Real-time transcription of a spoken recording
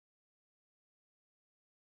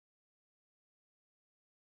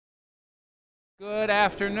Good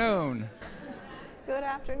afternoon. Good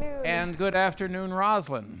afternoon. And good afternoon,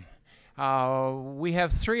 Roslyn. We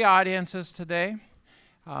have three audiences today.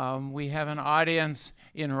 We have an audience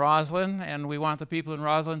in Roslyn, and we want the people in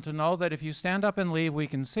Roslyn to know that if you stand up and leave, we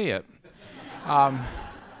can see it.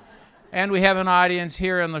 And we have an audience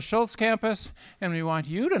here in the Schultz campus, and we want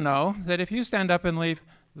you to know that if you stand up and leave,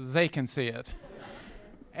 they can see it.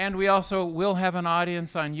 And we also will have an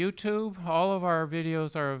audience on YouTube. All of our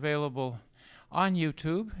videos are available on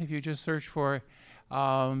YouTube. If you just search for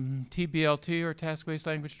TBLT or Task-Based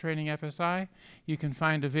Language Training FSI, you can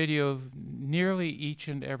find a video of nearly each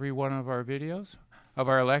and every one of our videos, of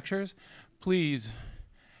our lectures. Please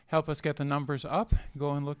help us get the numbers up.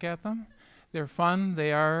 Go and look at them. They're fun.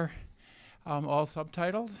 They are all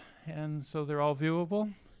subtitled, and so they're all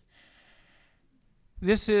viewable.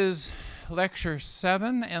 This is lecture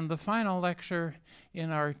 7 and the final lecture in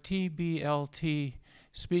our TBLT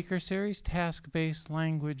speaker series, Task-Based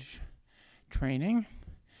Language Training.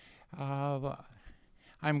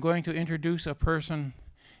 I'm going to introduce a person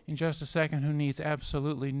in just a second who needs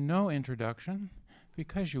absolutely no introduction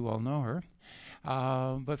because you all know her.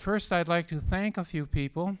 But first I'd like to thank a few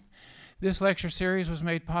people. This lecture series was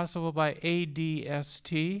made possible by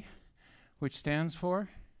ADST, which stands for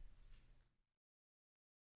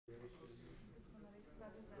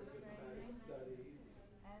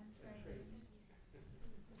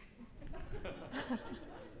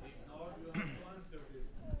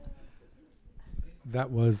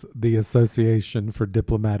That was the Association for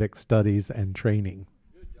Diplomatic Studies and Training.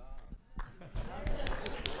 Good job.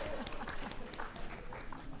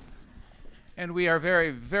 And we are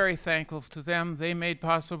very, very thankful to them. They made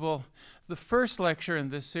possible the first lecture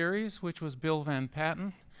in this series, which was Bill Van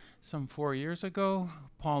Patten, some 4 years ago.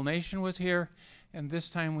 Paul Nation was here, and this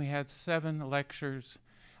time we had 7 lectures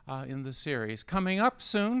in the series. Coming up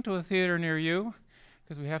soon to a theater near you,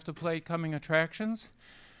 because we have to play coming attractions,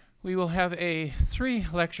 we will have a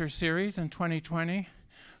 3-lecture series in 2020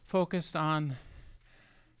 focused on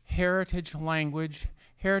heritage language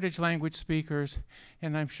speakers,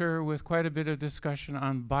 and I'm sure with quite a bit of discussion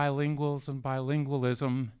on bilinguals and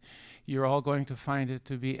bilingualism. You're all going to find it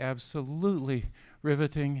to be absolutely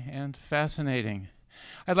riveting and fascinating.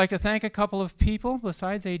 I'd like to thank a couple of people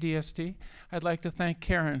besides ADST. I'd like to thank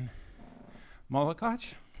Karen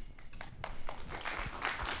Molokach.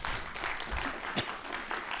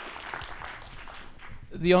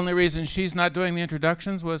 The only reason she's not doing the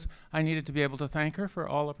introductions was I needed to be able to thank her for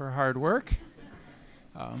all of her hard work.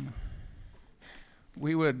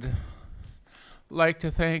 We would like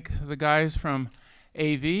to thank the guys from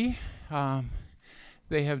AV.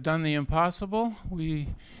 They have done the impossible. We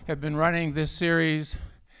have been running this series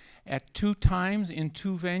at 2 times in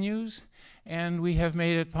 2 venues, and we have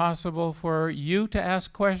made it possible for you to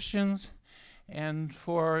ask questions and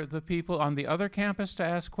for the people on the other campus to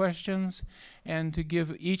ask questions and to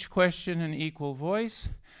give each question an equal voice.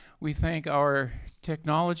 We thank our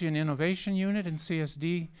Technology and Innovation Unit in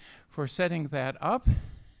CSD for setting that up.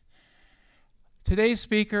 Today's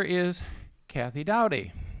speaker is Cathy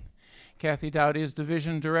Doughty. Cathy Doughty is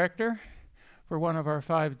Division Director for one of our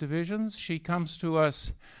 5 divisions. She comes to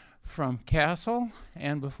us from Castle,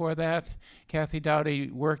 and before that, Cathy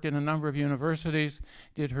Doughty worked in a number of universities,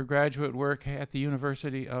 did her graduate work at the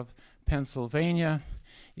University of Pennsylvania,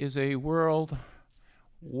 is a worldwide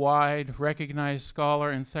recognized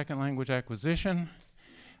scholar in second language acquisition.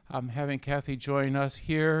 Having Cathy join us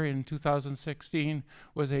here in 2016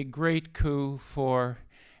 was a great coup for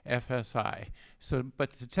FSI.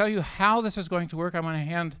 But to tell you how this is going to work, I'm going to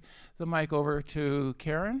hand the mic over to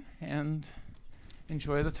Karen and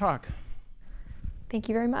enjoy the talk. Thank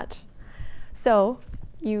you very much. So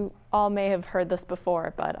you all may have heard this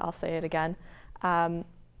before, but I'll say it again.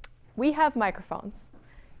 We have microphones.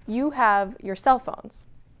 You have your cell phones.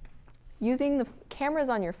 Using the cameras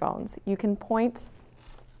on your phones, you can point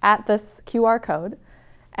at this QR code,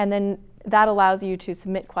 and then that allows you to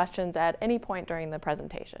submit questions at any point during the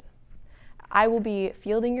presentation. I will be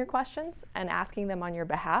fielding your questions and asking them on your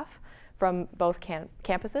behalf from both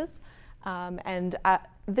campuses.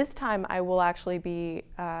 This time I will actually be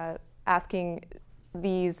asking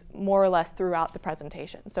these more or less throughout the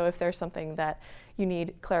presentation. So if there's something that you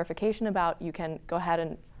need clarification about, you can go ahead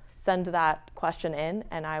and send that question in,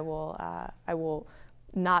 and I will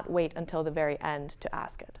not wait until the very end to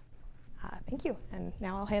ask it. Thank you, and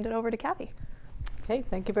now I'll hand it over to Cathy. Okay,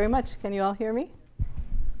 thank you very much. Can you all hear me?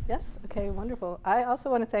 Yes? Okay, wonderful. I also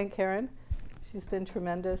want to thank Karen. She's been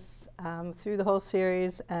tremendous through the whole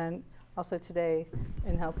series and also today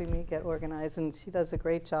in helping me get organized, and she does a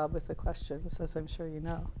great job with the questions, as I'm sure you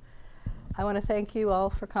know. I want to thank you all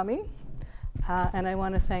for coming. And I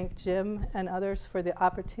want to thank Jim and others for the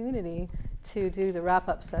opportunity to do the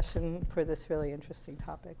wrap-up session for this really interesting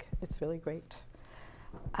topic. It's really great.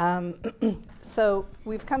 So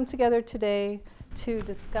we've come together today to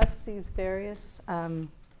discuss these various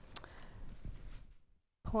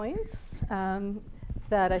points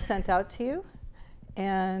that I sent out to you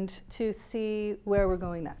and to see where we're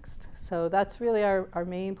going next. So that's really our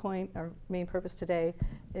main point, our main purpose today,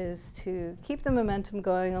 is to keep the momentum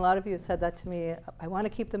going. A lot of you have said that to me. I want to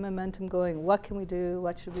keep the momentum going. What can we do?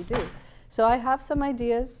 What should we do? So I have some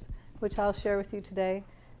ideas, which I'll share with you today.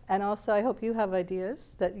 And also, I hope you have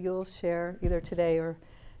ideas that you'll share either today or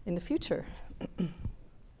in the future.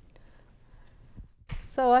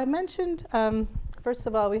 So I mentioned, first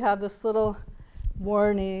of all, we have this little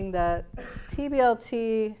warning that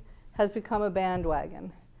TBLT has become a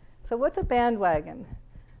bandwagon. So what's a bandwagon?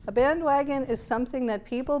 A bandwagon is something that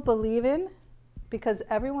people believe in because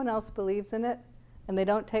everyone else believes in it, and they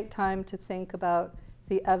don't take time to think about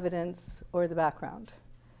the evidence or the background.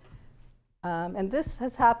 And this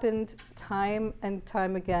has happened time and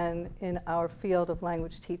time again in our field of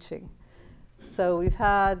language teaching. So we've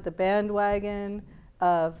had the bandwagon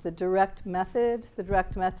of the direct method. The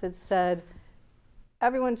direct method said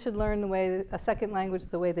everyone should learn a second language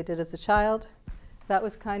the way they did as a child. That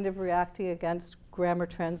was kind of reacting against grammar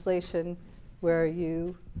translation, where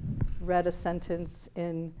you read a sentence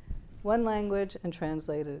in one language and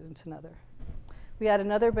translated it into another. We had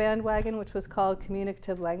another bandwagon, which was called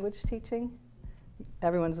communicative language teaching.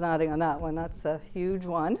 Everyone's nodding on that one. That's a huge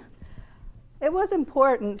one. It was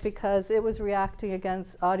important because it was reacting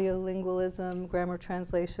against audiolingualism, grammar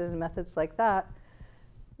translation, methods like that,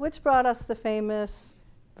 which brought us the famous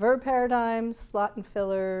verb paradigms, slot and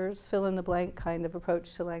fillers, fill in the blank kind of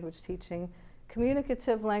approach to language teaching.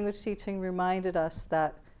 Communicative language teaching reminded us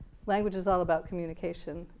that language is all about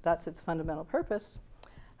communication. That's its fundamental purpose.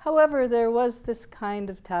 However, there was this kind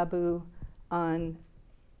of taboo on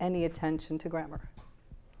any attention to grammar,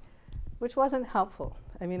 which wasn't helpful.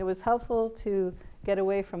 I mean, it was helpful to get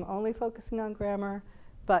away from only focusing on grammar,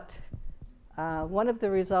 but one of the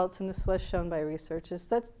results, and this was shown by research, is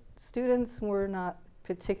that students were not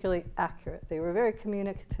particularly accurate. They were very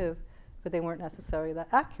communicative, but they weren't necessarily that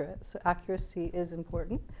accurate. So accuracy is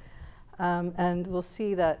important. And we'll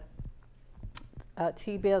see that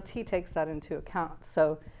TBLT takes that into account.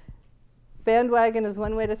 So bandwagon is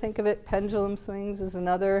one way to think of it. Pendulum swings is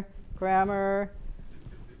another. Grammar,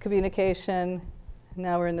 communication.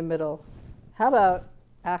 Now we're in the middle. How about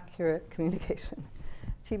accurate communication?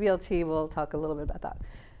 TBLT, we'll talk a little bit about that.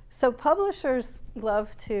 So publishers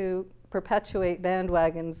love to perpetuate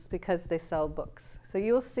bandwagons because they sell books. So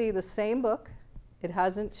you'll see the same book. It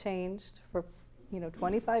hasn't changed for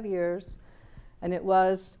 25 years. And it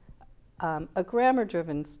was a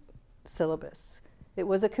grammar-driven syllabus. It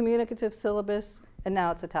was a communicative syllabus, and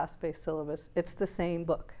now it's a task-based syllabus. It's the same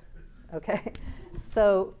book, okay?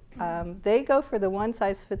 So they go for the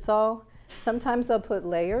one-size-fits-all. Sometimes they'll put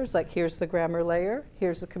layers, like here's the grammar layer,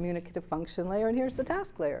 here's the communicative function layer, and here's the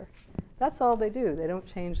task layer. That's all they do. They don't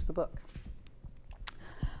change the book.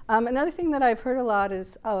 Another thing that I've heard a lot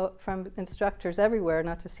is from instructors everywhere,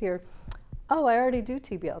 not just here, oh, I already do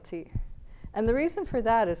TBLT. And the reason for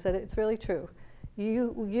that is that it's really true.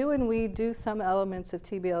 You and we do some elements of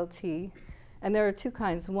TBLT, and there are two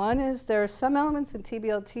kinds. One is there are some elements in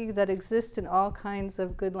TBLT that exist in all kinds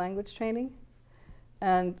of good language training,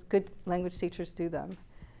 and good language teachers do them.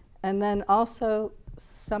 And then also,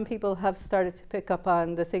 some people have started to pick up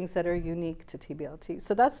on the things that are unique to TBLT.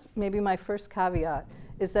 So that's maybe my first caveat,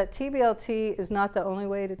 is that TBLT is not the only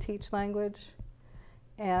way to teach language,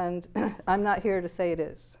 and I'm not here to say it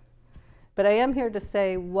is. But I am here to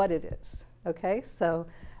say what it is, okay? So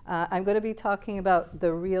I'm going to be talking about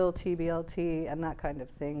the real TBLT and that kind of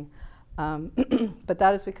thing. But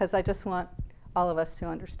that is because I just want all of us to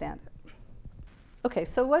understand it. Okay,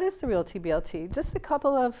 so what is the real TBLT? Just a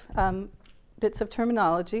couple of bits of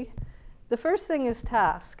terminology. The first thing is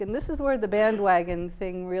task, and this is where the bandwagon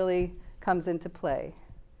thing really comes into play.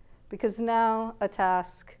 Because now a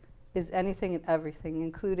task is anything and everything,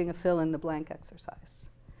 including a fill-in-the-blank exercise.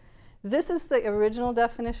 This is the original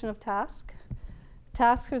definition of task.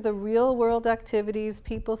 Tasks are the real-world activities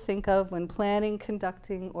people think of when planning,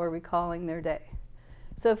 conducting, or recalling their day.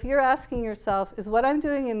 So if you're asking yourself, is what I'm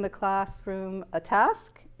doing in the classroom a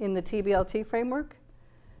task in the TBLT framework?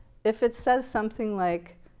 If it says something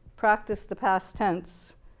like, practice the past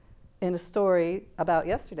tense in a story about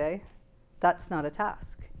yesterday, that's not a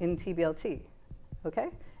task in TBLT, okay?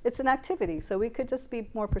 It's an activity, so we could just be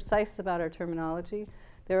more precise about our terminology.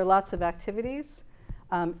 There are lots of activities.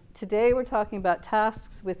 Today we're talking about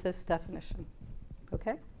tasks with this definition,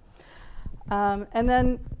 okay? And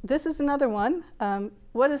then this is another one.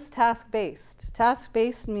 What is task-based?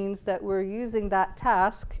 Task-based means that we're using that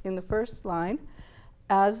task in the first line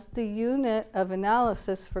as the unit of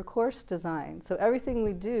analysis for course design. So everything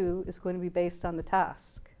we do is going to be based on the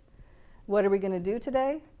task. What are we going to do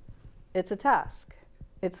today? It's a task.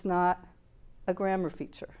 It's not a grammar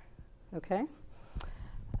feature, okay?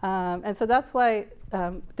 And so that's why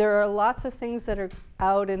there are lots of things that are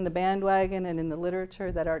out in the bandwagon and in the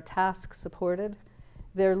literature that are task supported.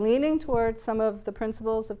 They're leaning towards some of the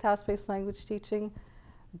principles of task-based language teaching,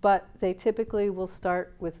 but they typically will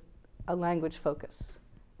start with a language focus.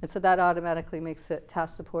 And so that automatically makes it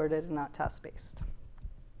task supported and not task based.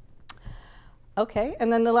 Okay,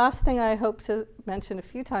 and then the last thing I hope to mention a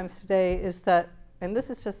few times today is that, and this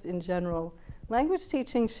is just in general, language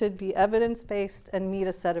teaching should be evidence-based and meet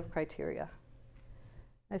a set of criteria.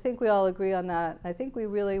 I think we all agree on that. I think we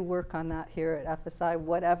really work on that here at FSI,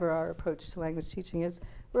 whatever our approach to language teaching is.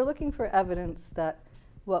 We're looking for evidence that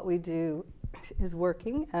what we do is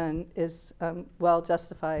working and is well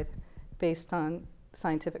justified based on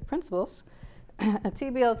scientific principles.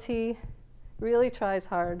 TBLT really tries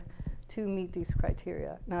hard to meet these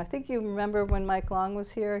criteria. Now, I think you remember when Mike Long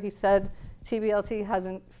was here, he said TBLT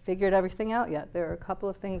hasn't figured everything out yet. There are a couple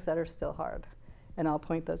of things that are still hard, and I'll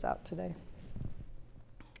point those out today.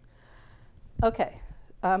 Okay.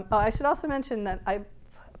 Oh, I should also mention that I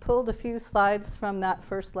pulled a few slides from that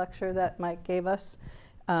first lecture that Mike gave us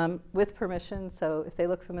with permission, so if they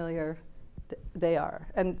look familiar, they are.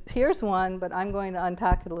 And here's one, but I'm going to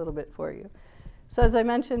unpack it a little bit for you. So as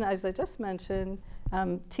I just mentioned,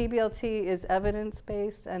 TBLT is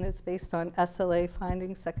evidence-based, and it's based on SLA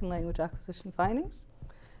findings, second language acquisition findings.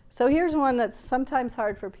 So here's one that's sometimes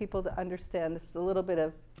hard for people to understand. This is a little bit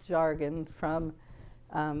of jargon from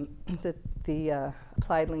the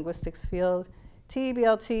applied linguistics field.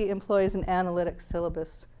 TBLT employs an analytic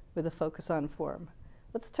syllabus with a focus on form.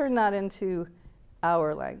 Let's turn that into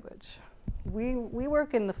our language. We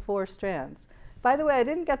work in the 4 strands. By the way, I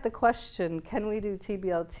didn't get the question, can we do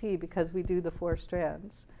TBLT because we do the 4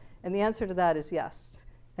 strands? And the answer to that is yes.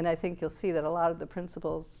 And I think you'll see that a lot of the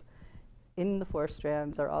principles in the 4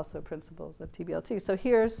 strands are also principles of TBLT. So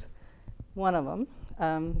here's one of them.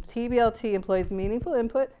 TBLT employs meaningful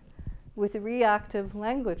input with reactive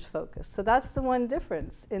language focus. So that's the one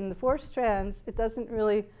difference. In the 4 strands, it doesn't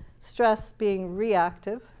really stress being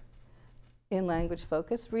reactive in language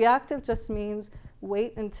focus. Reactive just means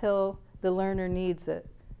wait until the learner needs it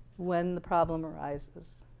when the problem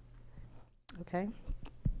arises. Okay?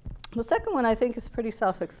 The second one I think is pretty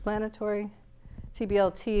self-explanatory.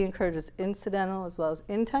 TBLT encourages incidental as well as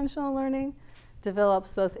intentional learning,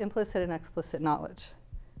 develops both implicit and explicit knowledge.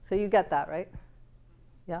 So you get that, right?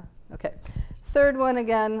 Yeah? Okay. Third one,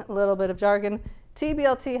 again, a little bit of jargon.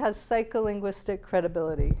 TBLT has psycholinguistic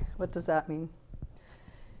credibility. What does that mean?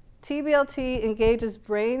 TBLT engages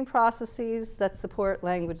brain processes that support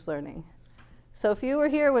language learning. So if you were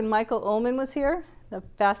here when Michael Ullman was here, the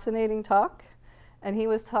fascinating talk, and he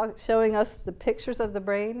was showing us the pictures of the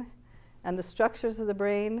brain and the structures of the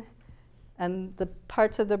brain and the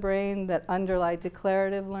parts of the brain that underlie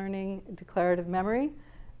declarative learning, declarative memory,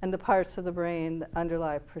 and the parts of the brain that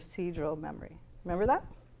underlie procedural memory. Remember that?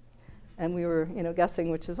 And we were,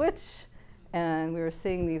 guessing which is which, and we were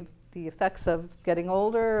seeing the effects of getting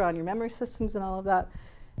older on your memory systems and all of that.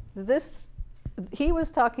 He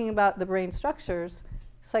was talking about the brain structures.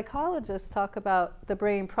 Psychologists talk about the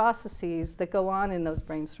brain processes that go on in those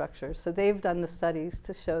brain structures. So they've done the studies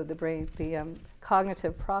to show the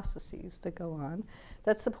cognitive processes that go on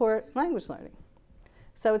that support language learning.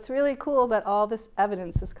 So it's really cool that all this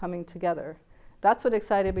evidence is coming together. That's what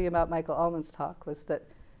excited me about Michael Ullman's talk, was that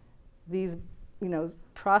these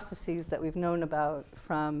processes that we've known about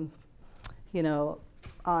from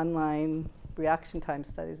online reaction time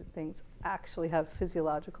studies and things actually have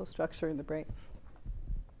physiological structure in the brain.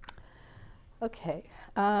 Okay,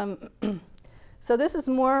 so this is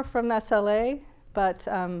more from SLA, but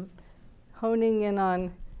honing in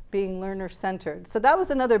on being learner-centered. So that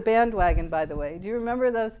was another bandwagon, by the way. Do you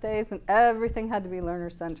remember those days when everything had to be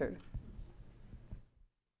learner-centered?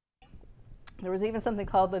 There was even something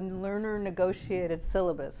called the learner-negotiated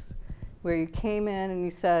syllabus, where you came in and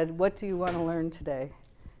you said, what do you want to learn today?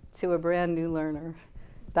 To a brand new learner.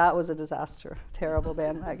 That was a disaster, terrible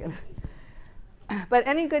bandwagon. But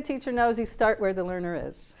any good teacher knows you start where the learner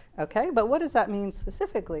is, okay? But what does that mean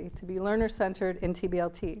specifically, to be learner-centered in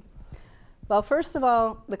TBLT? Well, first of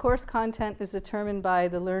all, the course content is determined by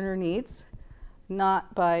the learner needs,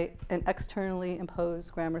 not by an externally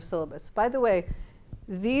imposed grammar syllabus. By the way,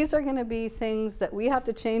 these are going to be things that we have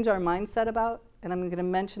to change our mindset about And I'm going to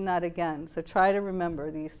mention that again. So try to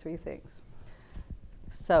remember these three things.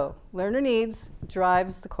 So learner needs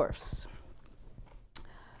drives the course.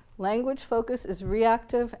 Language focus is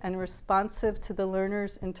reactive and responsive to the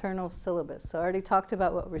learner's internal syllabus. So I already talked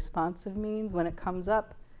about what responsive means, when it comes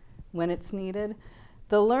up, when it's needed.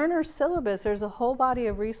 The learner syllabus, there's a whole body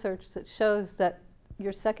of research that shows that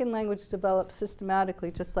your second language develops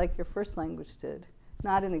systematically just like your first language did.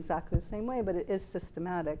 Not in exactly the same way, but it is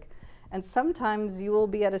systematic. And sometimes you will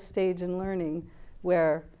be at a stage in learning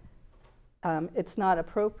where it's not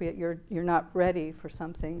appropriate, you're not ready for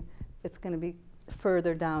something. It's going to be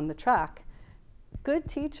further down the track. Good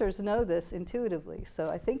teachers know this intuitively, so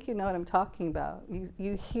I think you know what I'm talking about.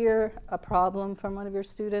 You hear a problem from one of your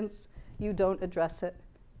students, you don't address it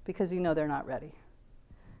because you know they're not ready.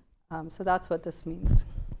 So that's what this means.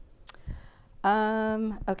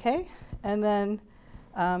 Okay, and then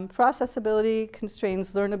processability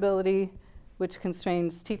constrains learnability, which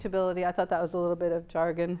constrains teachability. I thought that was a little bit of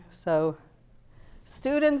jargon. So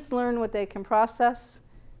students learn what they can process.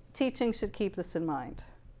 Teaching should keep this in mind.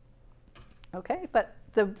 Okay, but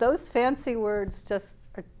those fancy words just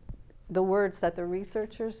are the words that the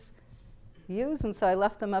researchers use, and so I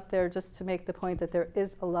left them up there just to make the point that there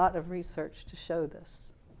is a lot of research to show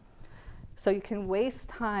this. So you can waste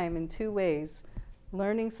time in two ways: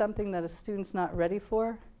 learning something that a student's not ready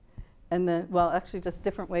for, and then, well, actually just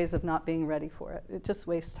different ways of not being ready for it. It just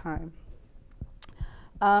wastes time.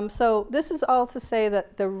 So this is all to say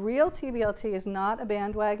that the real TBLT is not a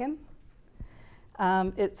bandwagon.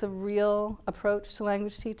 It's a real approach to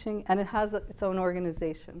language teaching, and it has its own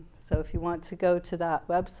organization. So if you want to go to that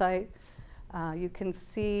website, you can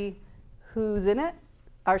see who's in it.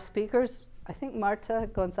 Our speakers, I think Marta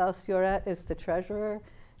Gonzalez-Lloret is the treasurer,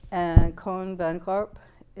 and Koen Van Korp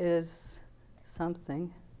is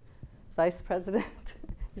something, vice president.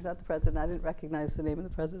 He's not the president. I didn't recognize the name of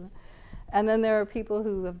the president. And then there are people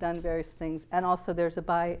who have done various things, and also there's a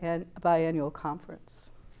biannual conference.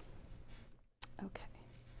 Okay.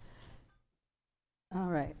 All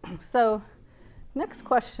right. So next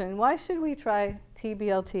question, why should we try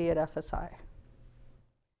TBLT at FSI?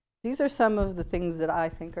 These are some of the things that I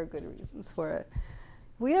think are good reasons for it.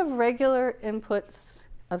 We have regular inputs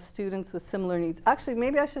of students with similar needs. Actually,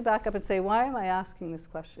 maybe I should back up and say, why am I asking this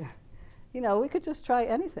question? You know, we could just try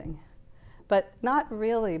anything. But not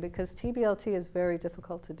really, because TBLT is very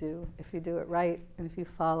difficult to do if you do it right and if you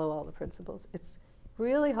follow all the principles. It's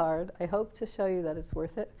really hard. I hope to show you that it's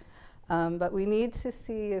worth it. But we need to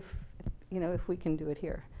see if we can do it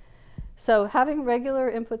here. So having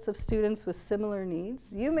regular inputs of students with similar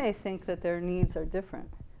needs, you may think that their needs are different.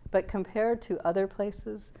 But compared to other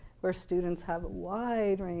places where students have a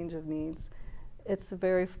wide range of needs, it's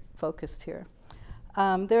very focused here.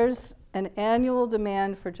 There's an annual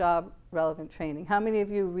demand for job relevant training. How many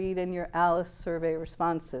of you read in your ALICE survey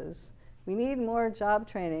responses, we need more job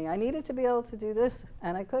training. I needed to be able to do this,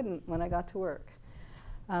 and I couldn't when I got to work.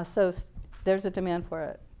 So there's a demand for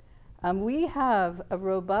it. We have a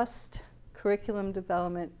robust curriculum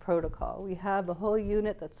development protocol. We have a whole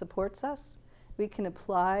unit that supports us. We can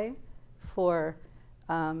apply for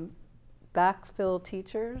backfill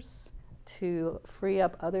teachers to free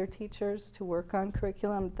up other teachers to work on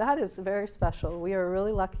curriculum. That is very special. We are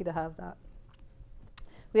really lucky to have that.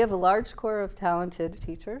 We have a large core of talented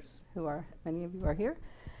teachers, many of you are here,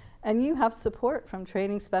 and you have support from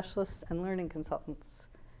training specialists and learning consultants.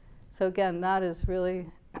 So again, that is really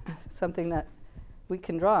something that we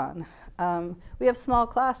can draw on. We have small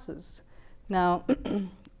classes. Now,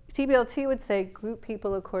 TBLT would say group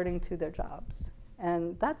people according to their jobs,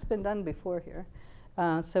 and that's been done before here.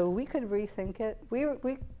 So we could rethink it.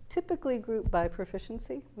 We typically group by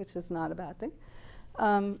proficiency, which is not a bad thing.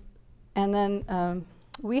 And then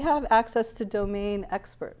we have access to domain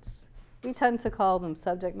experts. We tend to call them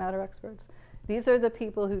subject matter experts. These are the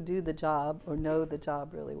people who do the job or know the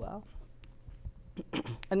job really well.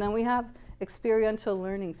 And then we have experiential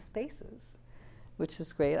learning spaces, which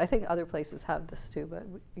is great. I think other places have this too, but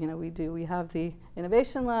we do. We have the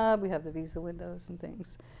Innovation Lab, we have the Visa windows and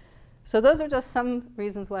things. So those are just some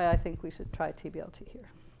reasons why I think we should try TBLT here.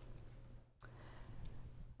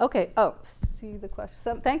 Okay, see the question.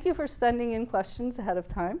 So thank you for sending in questions ahead of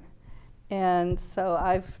time. And so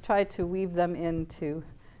I've tried to weave them into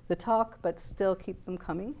the talk, but still keep them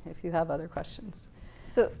coming if you have other questions.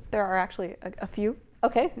 So there are actually a few.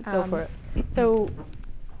 Okay, go for it. So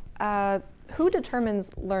who determines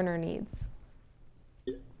learner needs?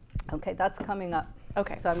 Okay, that's coming up.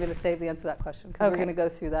 Okay. So I'm going to save the answer to that question because we're going to go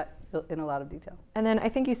through that in a lot of detail. And then I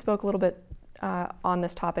think you spoke a little bit on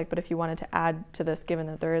this topic, but if you wanted to add to this, given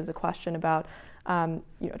that there is a question about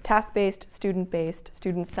task-based, student-based,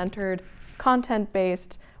 student-centered,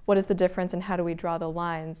 content-based, what is the difference and how do we draw the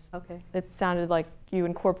lines? Okay. It sounded like you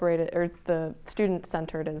incorporated, or the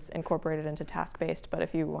student-centered is incorporated into task-based, but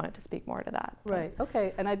if you wanted to speak more to that. Right,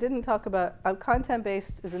 okay, and I didn't talk about,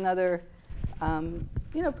 content-based is another,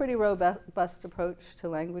 pretty robust approach to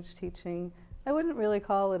language teaching. I wouldn't really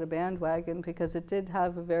call it a bandwagon because it did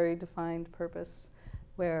have a very defined purpose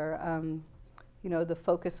where, the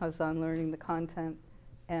focus was on learning the content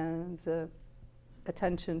and the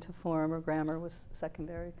attention to form or grammar was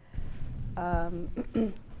secondary.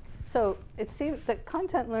 So it seemed that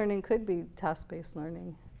content learning could be task-based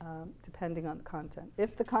learning, depending on the content.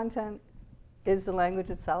 If the content is the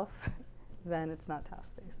language itself, then it's not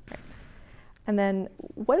task-based. Right. And then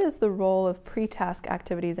what is the role of pre-task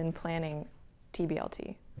activities in planning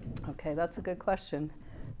TBLT? Okay, that's a good question.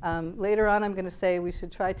 Later on I'm going to say we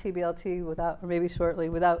should try TBLT without, or maybe shortly,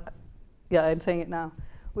 without, yeah, I'm saying it now,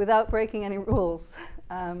 without breaking any rules.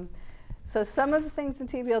 So some of the things in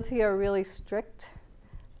TBLT are really strict.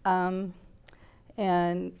 And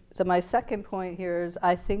so my second point here is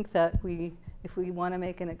I think that if we want to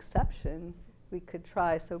make an exception, we could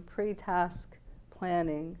try. So pre-task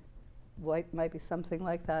planning might be something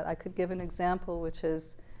like that. I could give an example, which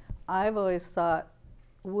is I've always thought,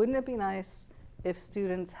 wouldn't it be nice if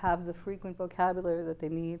students have the frequent vocabulary that they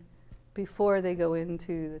need before they go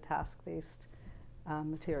into the task-based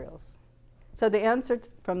materials? So the answer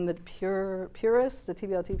from the purists, the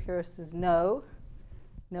TBLT purists, is no,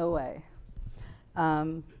 no way.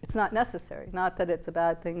 It's not necessary. Not that it's a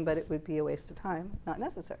bad thing, but it would be a waste of time. Not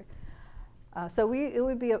necessary. So it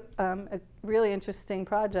would be a really interesting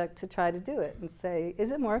project to try to do it and say,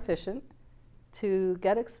 is it more efficient to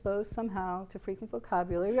get exposed somehow to frequent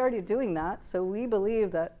vocabulary? We're already doing that, so we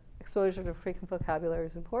believe that exposure to frequent vocabulary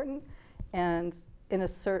is important, and in a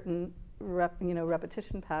certain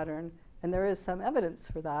repetition pattern, and there is some evidence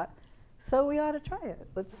for that. So we ought to try it.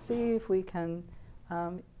 Let's see if we can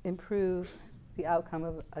improve the outcome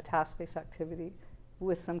of a task-based activity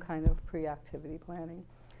with some kind of pre-activity planning.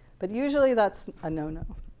 But usually that's a no-no.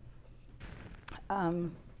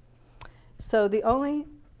 So the only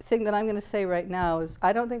thing that I'm going to say right now is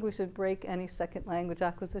I don't think we should break any second language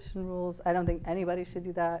acquisition rules. I don't think anybody should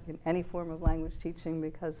do that in any form of language teaching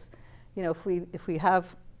because, if we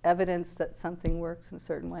have evidence that something works in a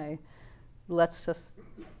certain way, let's just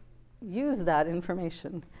use that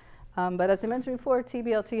information. But as I mentioned before,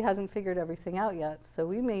 TBLT hasn't figured everything out yet, so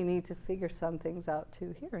we may need to figure some things out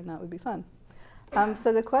too here, and that would be fun.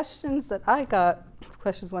 So the questions that I got,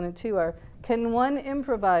 questions 1 and 2, are, can one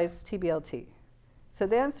improvise TBLT? So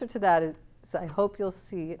the answer to that is, I hope you'll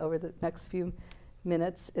see over the next few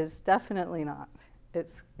minutes, is definitely not.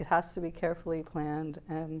 It has to be carefully planned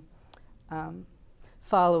and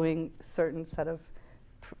following a certain set of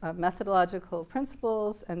methodological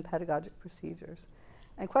principles and pedagogic procedures.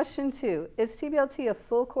 And question 2, is TBLT a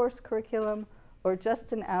full course curriculum or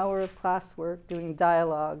just an hour of classwork doing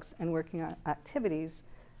dialogues and working on activities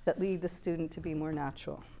that lead the student to be more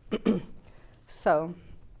natural? So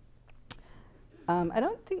I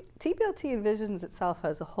don't think TBLT envisions itself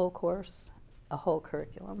as a whole course, a whole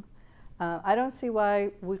curriculum. I don't see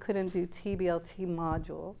why we couldn't do TBLT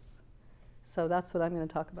modules. So that's what I'm going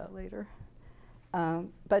to talk about later.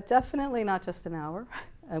 But definitely not just an hour,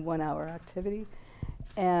 a 1 hour activity.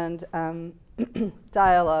 And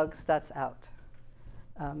dialogues, that's out.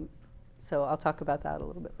 So I'll talk about that a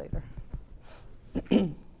little bit later.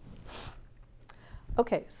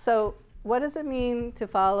 Okay, so what does it mean to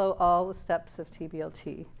follow all the steps of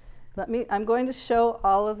TBLT? I'm going to show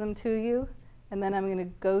all of them to you, and then I'm going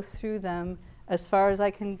to go through them as far as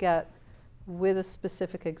I can get with a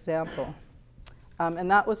specific example.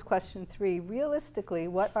 And that was question 3. Realistically,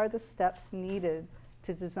 what are the steps needed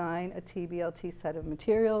to design a TBLT set of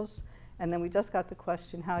materials? And then we just got the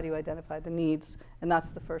question, how do you identify the needs? And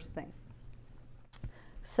that's the first thing.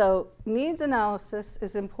 So needs analysis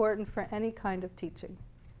is important for any kind of teaching.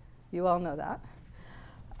 You all know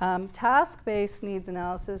that. Task-based needs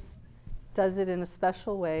analysis does it in a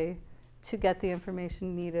special way to get the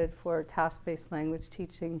information needed for task-based language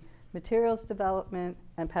teaching, materials development,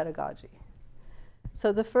 and pedagogy.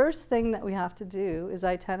 So the first thing that we have to do is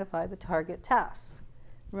identify the target tasks.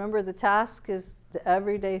 Remember, the task is the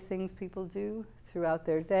everyday things people do throughout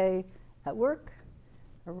their day at work.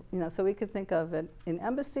 Or, so we could think of it in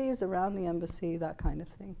embassies, around the embassy, that kind of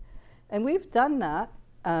thing. And we've done that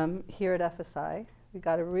here at FSI. We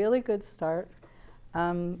got a really good start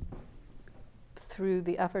through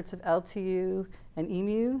the efforts of LTU and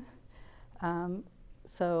EMU.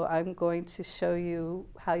 So I'm going to show you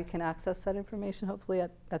how you can access that information, hopefully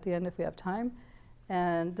at the end if we have time.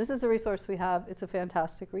 And this is a resource we have. It's a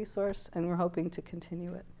fantastic resource, and we're hoping to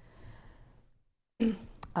continue it.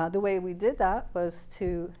 The way we did that was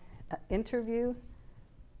to interview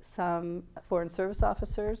some foreign service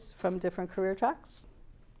officers from different career tracks.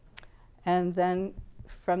 And then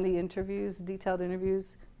from the interviews, detailed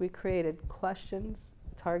interviews, we created questions,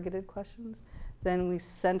 targeted questions. Then we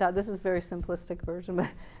sent out, this is a very simplistic version, but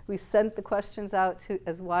we sent the questions out to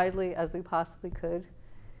as widely as we possibly could.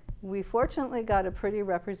 We fortunately got a pretty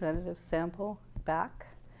representative sample back,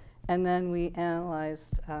 and then we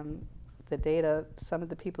analyzed the data. Some of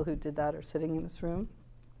the people who did that are sitting in this room,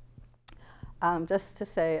 just to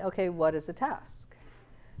say, okay, what is a task?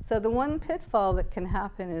 So the one pitfall that can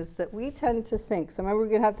happen is that we tend to think, so remember we're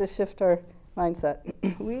going to have to shift our mindset.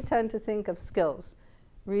 We tend to think of skills,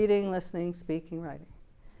 reading, listening, speaking, writing.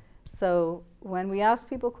 So when we ask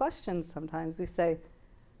people questions sometimes, we say,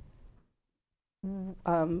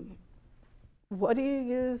 what do you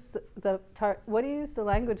use the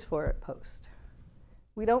language for at Post?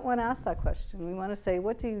 We don't want to ask that question. We want to say,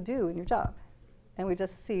 what do you do in your job? And we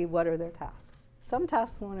just see what are their tasks. Some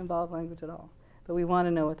tasks won't involve language at all, but we want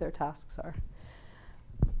to know what their tasks are.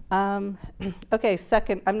 Okay,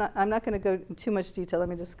 second, I'm not going to go in too much detail. Let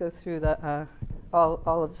me just go through the, all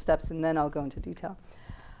of the steps, and then I'll go into detail.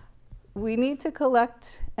 We need to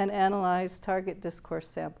collect and analyze target discourse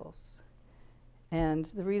samples. And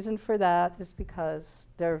the reason for that is because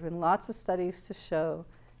there have been lots of studies to show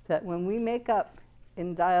that when we make up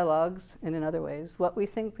in dialogues and in other ways what we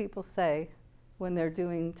think people say when they're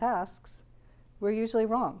doing tasks, we're usually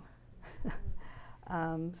wrong.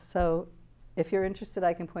 So if you're interested,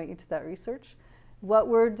 I can point you to that research. What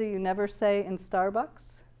word do you never say in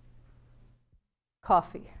Starbucks?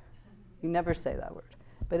 Coffee. You never say that word.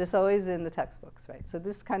 But it's always in the textbooks, right? So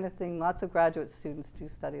this kind of thing, lots of graduate students do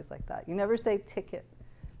studies like that. You never say ticket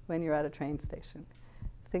when you're at a train station.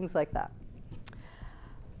 Things like that.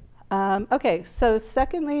 Okay, so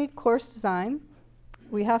secondly, course design.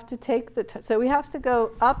 We have to take so we have to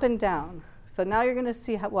go up and down. So now you're going to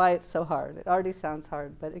see why it's so hard. It already sounds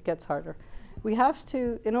hard, but it gets harder. We have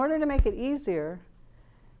to, in order to make it easier,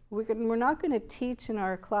 we're not going to teach in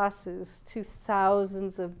our classes to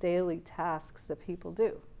thousands of daily tasks that people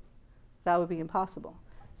do. That would be impossible.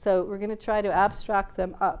 So we're going to try to abstract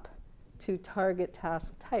them up to target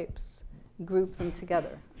task types, group them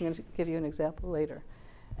together. I'm going to give you an example later.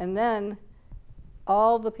 And then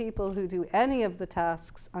all the people who do any of the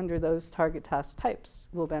tasks under those target task types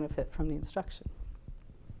will benefit from the instruction.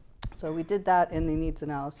 So we did that in the needs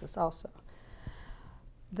analysis also.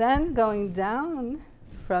 Then going down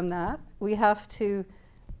from that, we have to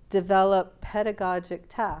develop pedagogic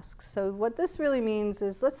tasks. So what this really means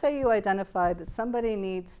is, let's say you identify that somebody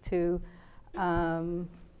needs to,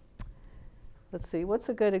 let's see, what's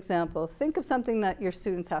a good example? Think of something that your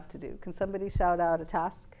students have to do. Can somebody shout out a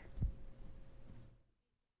task?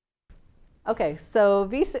 Okay, so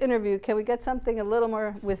visa interview, can we get something a little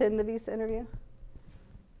more within the visa interview?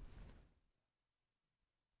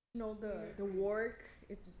 No, the work,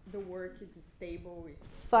 if the work is stable.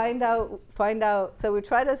 Find out, so we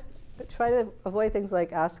try to avoid things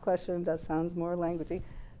like ask questions, that sounds more languagey.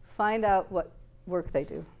 Find out what work they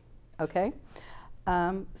do, okay?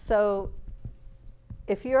 So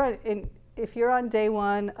if you're on day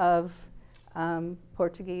one of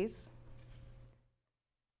Portuguese,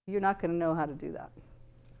 you're not going to know how to do that,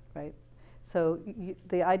 right? So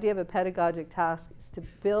the idea of a pedagogic task is to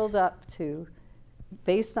build up to,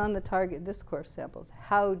 based on the target discourse samples,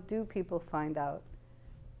 how do people find out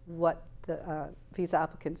what the visa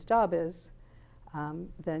applicant's job is?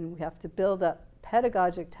 Then we have to build up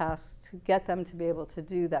pedagogic tasks to get them to be able to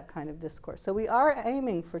do that kind of discourse. So we are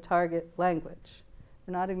aiming for target language.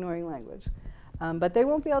 We're not ignoring language. But they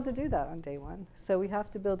won't be able to do that on day one. So we have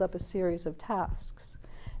to build up a series of tasks.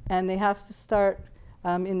 And they have to start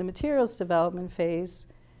in the materials development phase.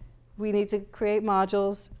 We need to create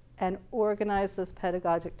modules and organize those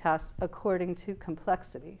pedagogic tasks according to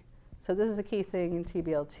complexity. So this is a key thing in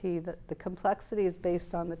TBLT, that the complexity is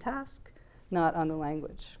based on the task, not on the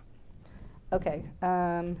language. Okay,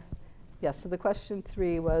 yes, so the question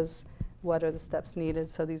 3 was, what are the steps needed?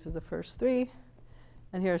 So these are the first 3.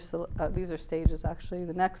 And here's these are stages, actually.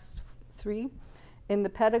 The next 3. In the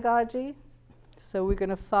pedagogy, so we're going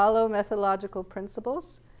to follow methodological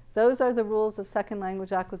principles. Those are the rules of second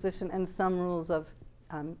language acquisition and some rules of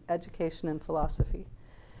education and philosophy.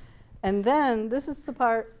 And then this is the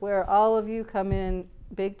part where all of you come in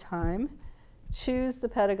big time. Choose the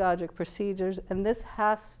pedagogic procedures, and this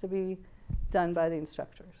has to be done by the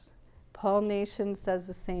instructors. Paul Nation says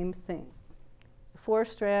the same thing. 4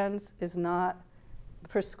 strands is not a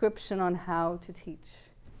prescription on how to teach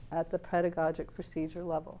at the pedagogic procedure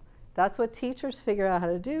level. That's what teachers figure out how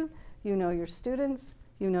to do. You know your students,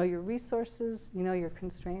 you know your resources, you know your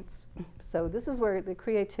constraints. So this is where the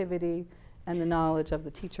creativity and the knowledge of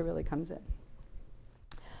the teacher really comes in.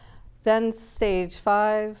 Then stage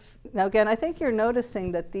 5. Now again, I think you're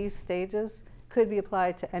noticing that these stages could be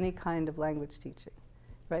applied to any kind of language teaching,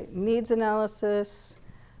 right? Needs analysis,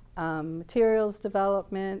 materials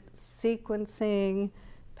development, sequencing,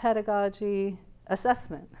 pedagogy,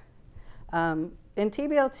 assessment. In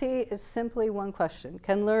TBLT, it's simply one question.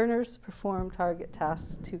 Can learners perform target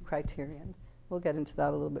tasks to criterion? We'll get into that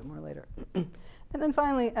a little bit more later. And then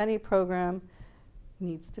finally, any program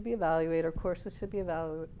needs to be evaluated, or courses should be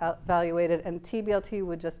evaluated, and TBLT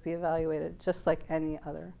would just be evaluated just like any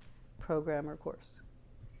other program or course.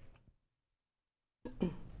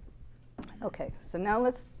 Okay, so now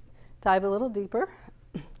let's dive a little deeper.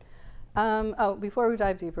 Before we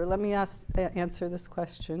dive deeper, let me answer this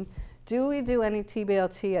question. Do we do any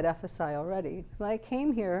TBLT at FSI already? So when I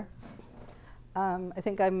came here, I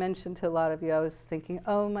think I mentioned to a lot of you, I was thinking,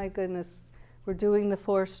 oh my goodness, we're doing the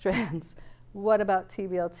 4 strands. What about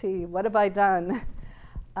TBLT? What have I done?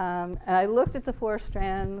 And I looked at the 4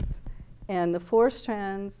 strands, and the 4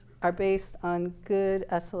 strands are based on good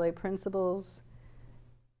SLA principles.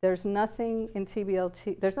 There's nothing in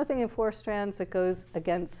TBLT, there's nothing in 4 strands that goes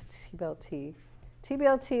against TBLT.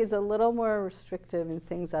 TBLT is a little more restrictive in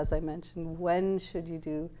things, as I mentioned. When should you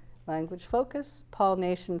do language focus? Paul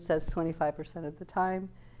Nation says 25% of the time.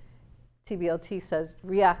 TBLT says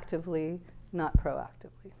reactively, not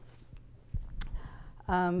proactively.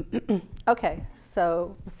 Okay,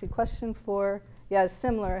 so let's see, question 4. Yeah, it's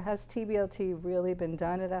similar. Has TBLT really been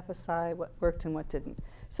done at FSI? What worked and what didn't?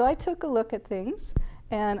 So I took a look at things,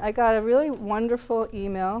 and I got a really wonderful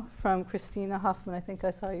email from Christina Huffman. I think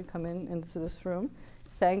I saw you come into this room.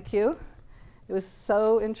 Thank you. It was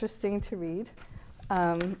so interesting to read.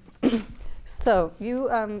 So you,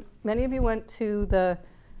 many of you went to the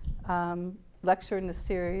lecture in the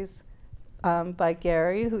series by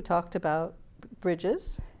Gary, who talked about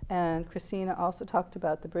bridges, and Christina also talked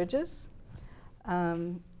about the bridges.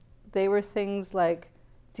 They were things like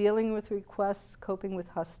dealing with requests, coping with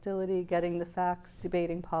hostility, getting the facts,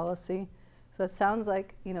 debating policy. So it sounds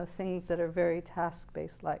like, you know, things that are very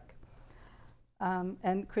task-based like.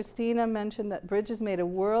 And Christina mentioned that bridges made a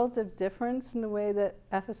world of difference in the way that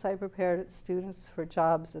FSI prepared its students for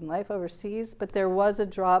jobs and life overseas, but there was a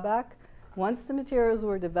drawback. Once the materials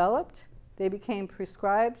were developed, they became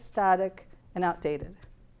prescribed, static, and outdated.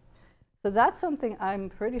 So that's something I'm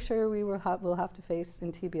pretty sure we will have to face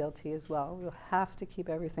in TBLT as well. We'll have to keep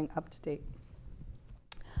everything up to date.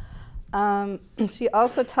 She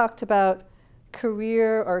also talked about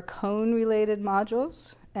career or cone-related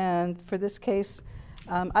modules. And for this case,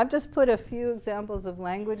 I've just put a few examples of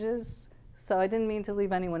languages. So I didn't mean to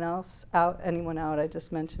leave anyone out. I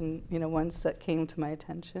just mentioned, you know, ones that came to my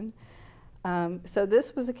attention. So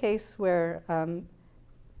this was a case where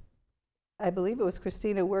I believe it was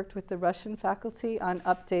Christina worked with the Russian faculty on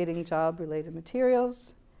updating job-related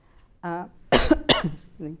materials. Excuse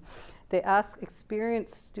me. They asked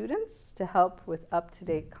experienced students to help with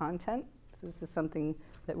up-to-date content. So this is something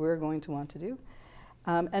that we're going to want to do.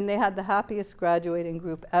 And they had the happiest graduating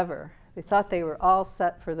group ever. They thought they were all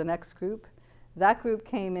set for the next group. That group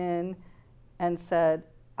came in and said,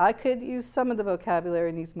 I could use some of the vocabulary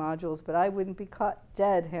in these modules, but I wouldn't be caught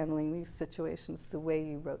dead handling these situations the way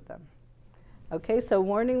you wrote them. Okay, so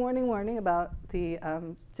warning, warning, warning about the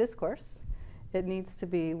discourse. It needs to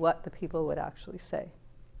be what the people would actually say.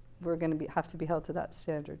 We're going to have to be held to that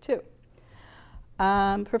standard too.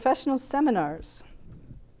 Professional seminars.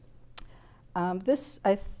 This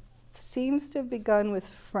seems to have begun with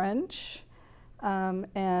French,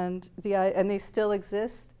 and they still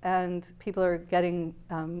exist, and people are getting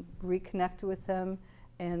reconnected with them.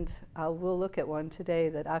 And we'll look at one today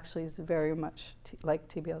that actually is very much like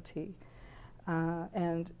TBLT.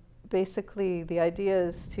 And basically, the idea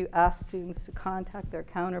is to ask students to contact their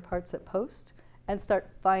counterparts at post and start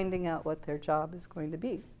finding out what their job is going to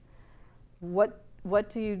be. What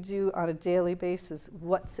do you do on a daily basis?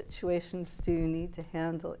 What situations do you need to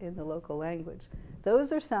handle in the local language?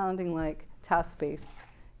 Those are sounding like task-based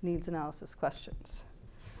needs analysis questions.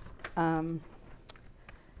 And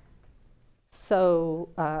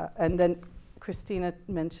then Christina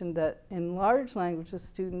mentioned that in large languages,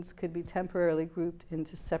 students could be temporarily grouped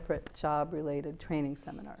into separate job-related training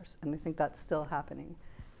seminars, and I think that's still happening.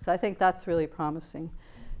 So I think that's really promising.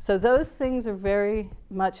 So those things are very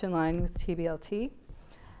much in line with TBLT.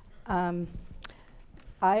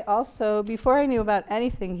 I also, before I knew about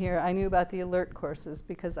anything here, I knew about the alert courses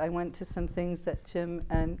because I went to some things that Jim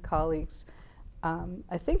and colleagues,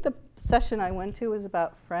 I think the session I went to was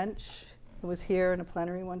about French. It was here in a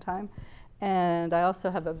plenary one time. And I also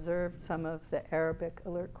have observed some of the Arabic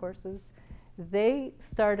alert courses. They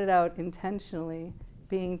started out intentionally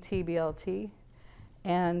being TBLT,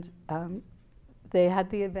 and they had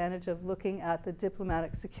the advantage of looking at the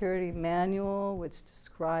diplomatic security manual, which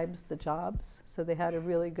describes the jobs. So they had a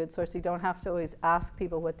really good source. You don't have to always ask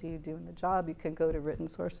people, what do you do in the job? You can go to written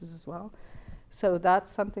sources as well. So that's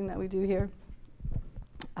something that we do here.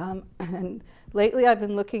 And lately I've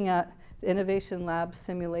been looking at the Innovation Lab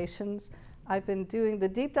simulations. I've been doing, the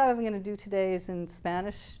deep dive I'm going to do today is in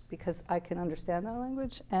Spanish because I can understand that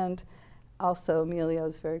language. And also Emilio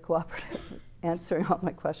is very cooperative answering all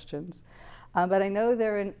my questions. But I know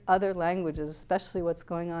they're in other languages, especially what's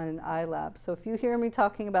going on in iLab. So if you hear me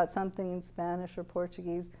talking about something in Spanish or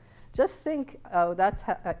Portuguese, just think, oh,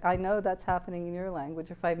 I know that's happening in your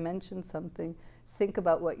language. If I mention something, think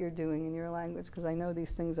about what you're doing in your language, because I know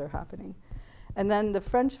these things are happening. And then the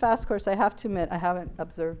French fast course, I have to admit, I haven't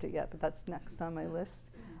observed it yet, but that's next on my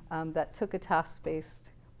list. That took a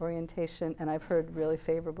task-based orientation, and I've heard really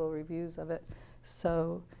favorable reviews of it.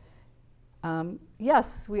 So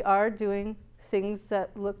yes, we are doing things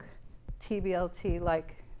that look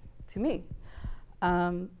TBLT-like to me.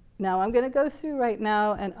 Now I'm going to go through right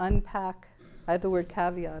now and unpack, I have the word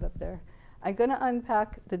caveat up there. I'm going to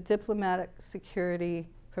unpack the Diplomatic Security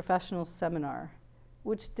Professional Seminar,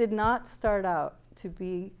 which did not start out to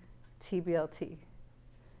be TBLT.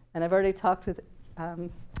 And I've already talked with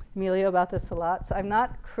Emilio about this a lot, so I'm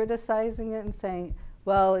not criticizing it and saying,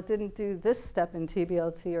 well, it didn't do this step in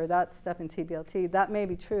TBLT or that step in TBLT. That may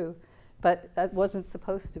be true, but that wasn't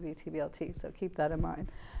supposed to be TBLT, so keep that in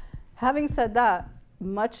mind. Having said that,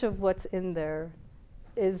 much of what's in there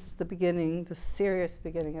is the beginning, the serious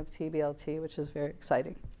beginning of TBLT, which is very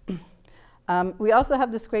exciting. We also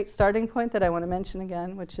have this great starting point that I want to mention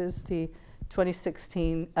again, which is the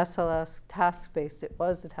 2016 SLS task-based. It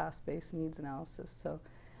was a task-based needs analysis, so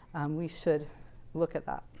we should look at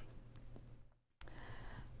that.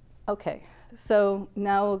 Okay, so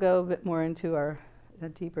now we'll go a bit more into a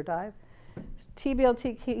deeper dive.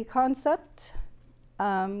 TBLT key concept,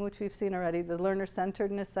 which we've seen already, the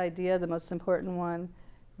learner-centeredness idea, the most important one,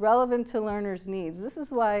 relevant to learners' needs. This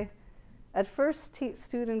is why at first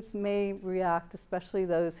students may react, especially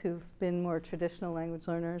those who've been more traditional language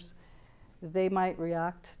learners, they might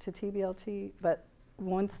react to TBLT, but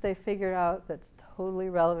once they figure out that's totally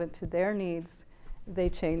relevant to their needs, they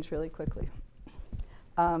change really quickly.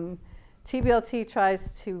 TBLT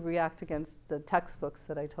tries to react against the textbooks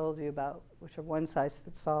that I told you about, which are one size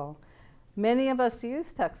fits all. Many of us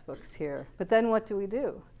use textbooks here, but then what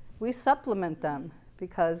do? We supplement them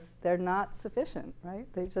because they're not sufficient, right?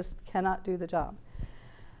 They just cannot do the job.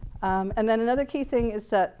 And then another key thing is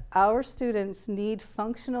that our students need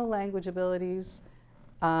functional language abilities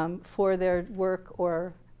for their work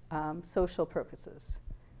or social purposes.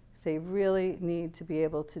 So they really need to be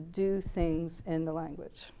able to do things in the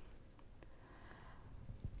language.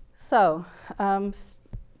 So,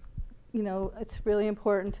 you know, it's really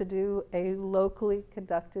important to do a locally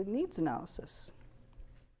conducted needs analysis.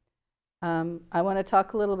 I want to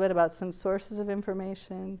talk a little bit about some sources of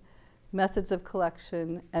information, methods of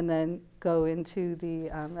collection, and then go into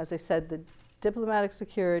the, as I said, the diplomatic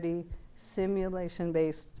security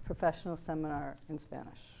simulation-based professional seminar in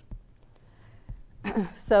Spanish.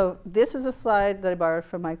 So this is a slide that I borrowed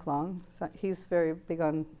from Mike Long. So he's very big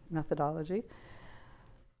on methodology.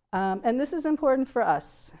 And this is important for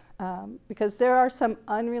us because there are some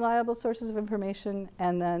unreliable sources of information,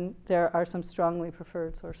 and then there are some strongly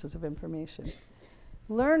preferred sources of information.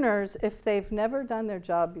 Learners, if they've never done their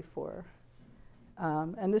job before,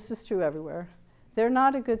 and this is true everywhere, they're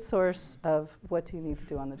not a good source of what do you need to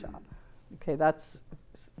do on the job. Okay, that's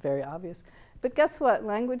very obvious. But guess what?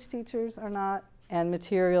 Language teachers are not, and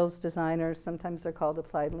materials designers, sometimes they're called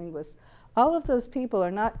applied linguists. All of those people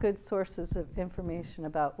are not good sources of information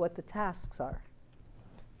about what the tasks are.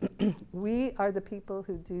 We are the people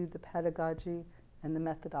who do the pedagogy and the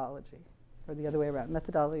methodology, or the other way around,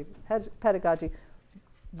 methodology, pedagogy.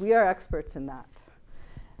 We are experts in that,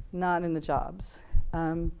 not in the jobs.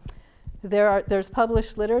 There's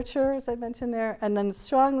published literature, as I mentioned there, and then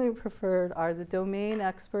strongly preferred are the domain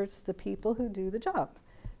experts, the people who do the job.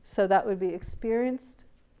 So that would be experienced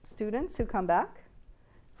students who come back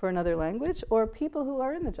for another language, or people who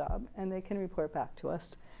are in the job, and they can report back to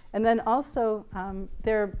us. And then also,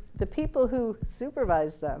 they're the people who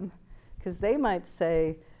supervise them, because they might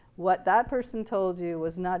say, what that person told you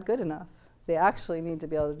was not good enough. They actually need to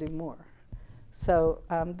be able to do more. So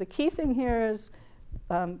the key thing here is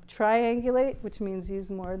triangulate, which means use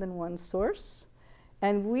more than one source.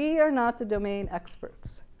 And we are not the domain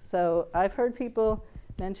experts. So I've heard people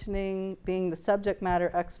mentioning being the subject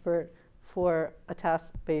matter expert for a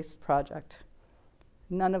task-based project.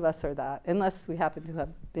 None of us are that, unless we happen to have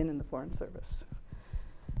been in the Foreign Service.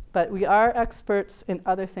 But we are experts in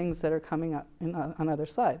other things that are coming up on other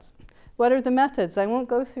slides. What are the methods? I won't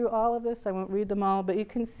go through all of this. I won't read them all. But you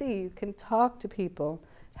can see, you can talk to people,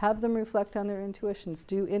 have them reflect on their intuitions,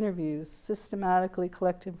 do interviews, systematically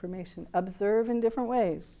collect information, observe in different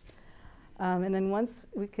ways. And then once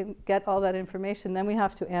we can get all that information, then we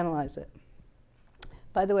have to analyze it.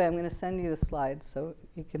 By the way, I'm going to send you the slides so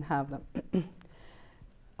you can have them.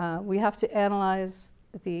 We have to analyze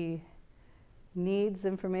the needs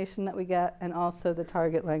information that we get and also the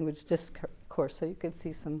target language discourse. So you can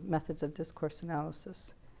see some methods of discourse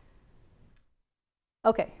analysis.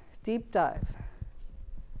 Okay, deep dive.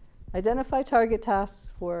 Identify target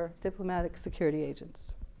tasks for diplomatic security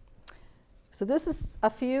agents. So this is a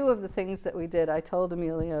few of the things that we did. I told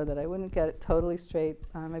Emilio that I wouldn't get it totally straight.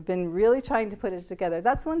 I've been really trying to put it together.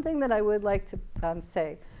 That's one thing that I would like to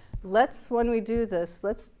say. When we do this,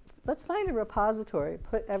 let's find a repository,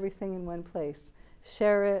 put everything in one place,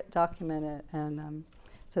 share it, document it, and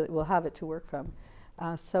so that we'll have it to work from.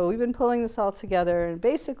 So we've been pulling this all together, and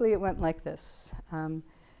basically it went like this.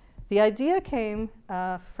 The idea came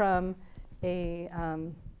from a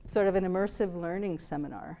sort of an immersive learning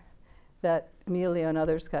seminar that Emilio and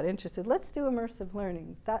others got interested. Let's do immersive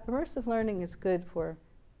learning. That immersive learning is good for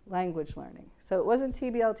language learning. So it wasn't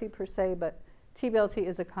TBLT per se, but TBLT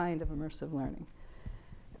is a kind of immersive learning.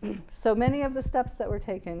 So many of the steps that were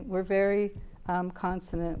taken were very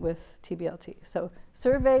consonant with TBLT. So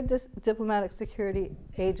surveyed diplomatic security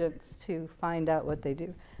agents to find out what they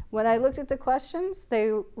do. When I looked at the questions,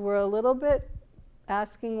 they were a little bit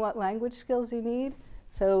asking what language skills you need.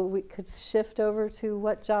 So we could shift over to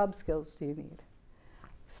what job skills do you need.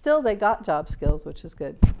 Still, they got job skills, which is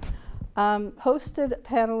good. Hosted a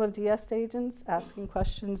panel of DS agents asking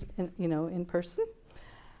questions in person.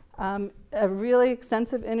 A really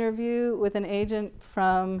extensive interview with an agent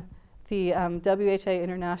from the WHA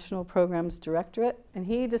International Programs Directorate, and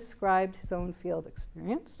he described his own field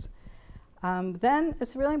experience. Then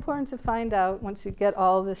it's really important to find out, once you get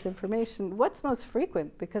all this information, what's most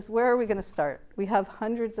frequent, because where are we going to start? We have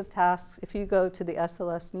hundreds of tasks. If you go to the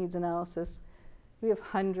SLS needs analysis, we have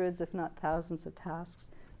hundreds, if not thousands of tasks.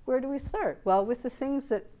 Where do we start? Well, with the things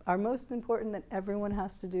that are most important that everyone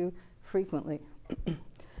has to do frequently.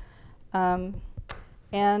 And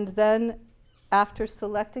then after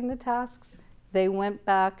selecting the tasks, they went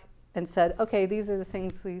back and said, okay, these are the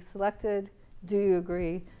things we selected. Do you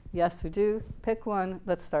agree? Yes, we do. Pick one.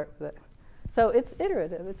 Let's start with it. So it's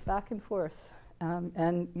iterative. It's back and forth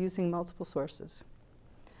and using multiple sources.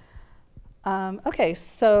 Okay,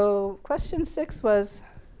 so question 6 was,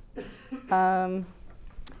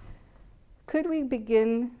 could we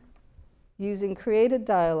begin using created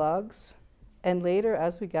dialogues and later,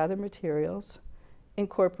 as we gather materials,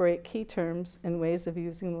 incorporate key terms and ways of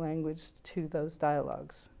using the language to those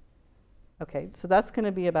dialogues? Okay, so that's going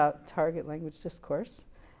to be about target language discourse.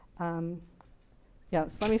 Yeah,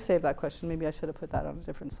 so let me save that question. Maybe I should have put that on a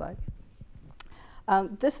different slide.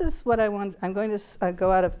 This is what I want. I'm going to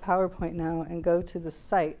go out of PowerPoint now and go to the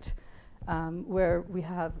site where we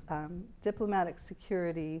have diplomatic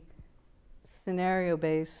security,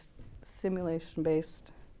 scenario-based,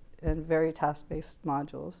 simulation-based, and very task-based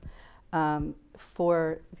modules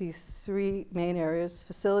for these 3 main areas: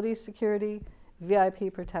 facility security,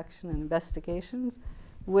 VIP protection, and investigations,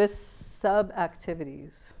 with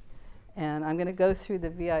sub-activities. And I'm going to go through the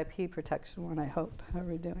VIP protection one, I hope. How are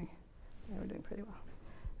we doing? Yeah, we're doing pretty well.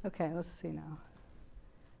 Okay, let's see now.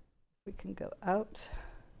 We can go out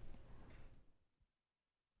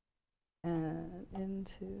and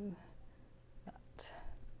into that.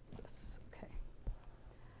 Yes, okay.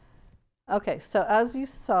 Okay, so as you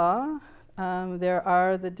saw, there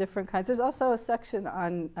are the different kinds. There's also a section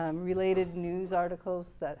on related news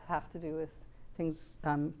articles that have to do with things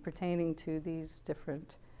pertaining to these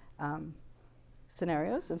different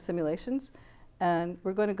scenarios and simulations. And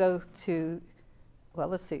we're going to go to, well,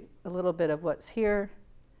 let's see, a little bit of what's here.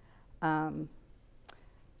 The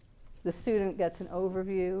student gets an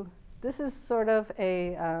overview. This is sort of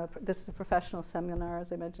this is a professional seminar,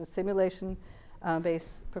 as I mentioned,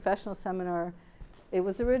 simulation-based professional seminar. It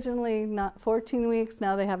was originally not 14 weeks.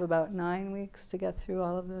 Now they have about 9 weeks to get through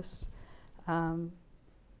all of this.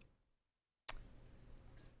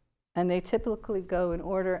 And they typically go in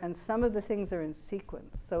order, and some of the things are in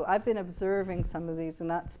sequence. So I've been observing some of these, and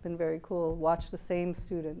that's been very cool. Watch the same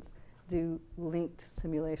students do linked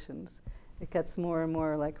simulations. It gets more and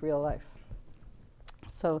more like real life.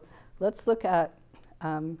 So let's look at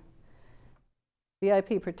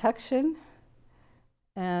VIP protection,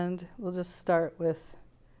 and we'll just start with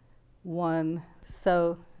one.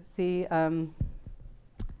 So the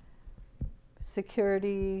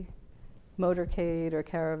security motorcade or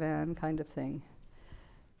caravan kind of thing.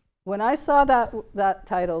 When I saw that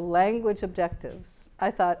title, Language Objectives, I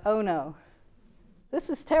thought, oh no, this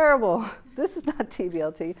is terrible. This is not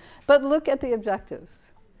TBLT. But look at the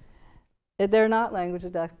objectives. They're not language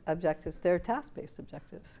objectives, they're task-based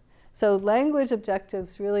objectives. So language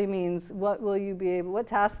objectives really means what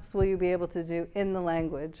tasks will you be able to do in the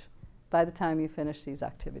language by the time you finish these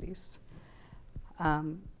activities.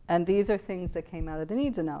 And these are things that came out of the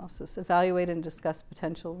needs analysis. Evaluate and discuss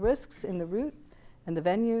potential risks in the route and the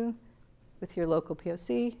venue with your local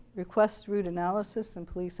POC, request route analysis and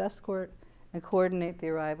police escort, and coordinate the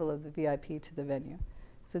arrival of the VIP to the venue.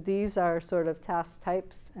 So these are sort of task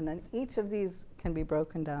types, and then each of these can be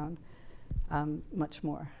broken down much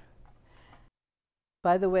more.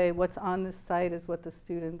 By the way, what's on this site is what the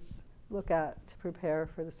students look at to prepare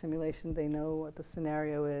for the simulation. They know what the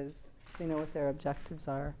scenario is. They know what their objectives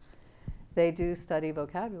are. They do study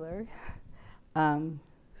vocabulary.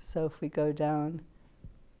 So if we go down,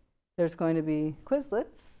 there's going to be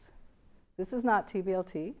Quizlets. This is not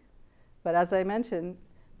TBLT, but as I mentioned,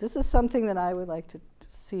 this is something that I would like to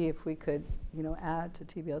see if we could, add to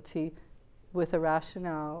TBLT with a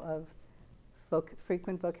rationale of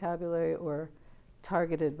frequent vocabulary or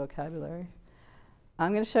targeted vocabulary.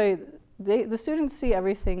 I'm going to show you, the students see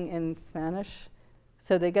everything in Spanish.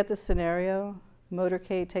 So they get the scenario.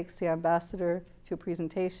 Motorcade takes the ambassador to a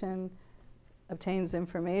presentation, obtains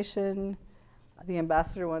information. The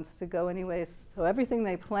ambassador wants to go anyways. So everything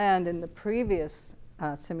they planned in the previous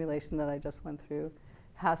simulation that I just went through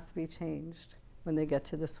has to be changed when they get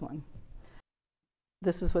to this one.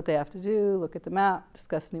 This is what they have to do: look at the map,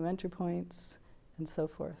 discuss new entry points, and so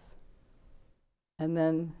forth. And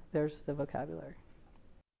then there's the vocabulary.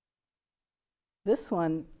 This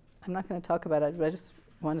one, I'm not going to talk about it, but I just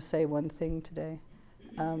want to say one thing today.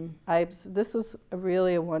 This was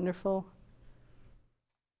really a wonderful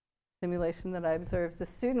simulation that I observed. The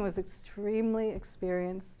student was extremely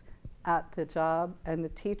experienced at the job, and the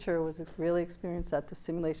teacher was really experienced at the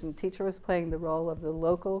simulation. The teacher was playing the role of the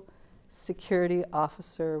local security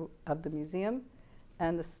officer of the museum,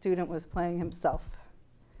 and the student was playing himself.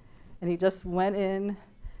 And he just went in,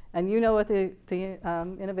 and you know what the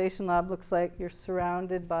Innovation Lab looks like. You're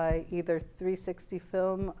surrounded by either 360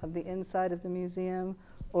 film of the inside of the museum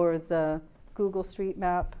or the Google Street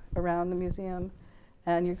Map around the museum.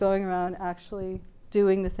 And you're going around actually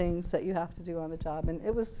doing the things that you have to do on the job. And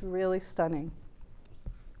it was really stunning.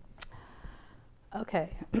 Okay,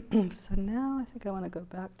 so now I think I want to go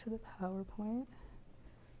back to the PowerPoint.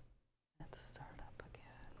 Let's start up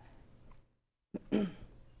again.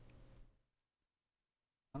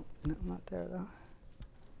 Oh, no, not there though.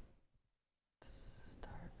 Let's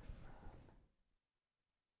start from.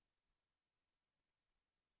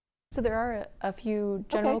 So there are a few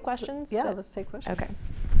general questions. Yeah, let's take questions. Okay.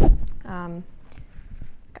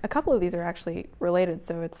 A couple of these are actually related,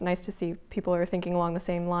 so it's nice to see people are thinking along the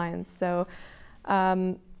same lines. So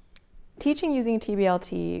teaching using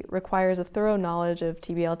TBLT requires a thorough knowledge of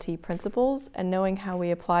TBLT principles and knowing how we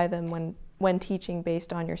apply them when teaching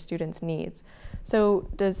based on your students' needs. So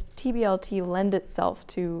does TBLT lend itself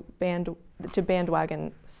to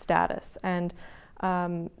bandwagon status? And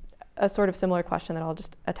a sort of similar question that I'll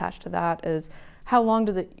just attach to that is, how long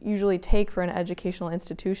does it usually take for an educational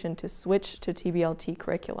institution to switch to TBLT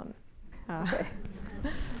curriculum? Okay.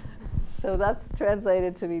 So that's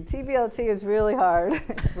translated to me. TBLT is really hard,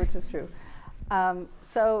 which is true.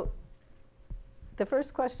 So the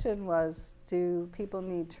first question was, do people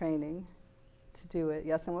need training to do it?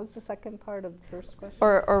 Yes, and what was the second part of the first question?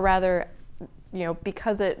 Or rather,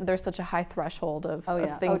 because there's such a high threshold of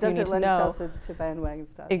things you need to know. Does it lend itself to bandwagon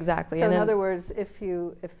stuff? Exactly. So in other words, if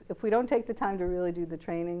we don't take the time to really do the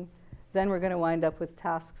training, then we're going to wind up with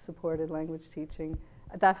task-supported language teaching.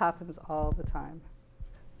 That happens all the time.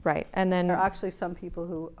 Right, and then there are actually some people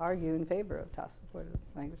who argue in favor of task-supported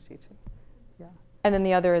language teaching. Yeah. And then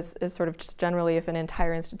the other is sort of just generally if an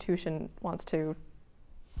entire institution wants to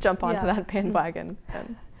jump onto that bandwagon.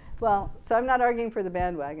 Well, so I'm not arguing for the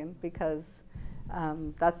bandwagon because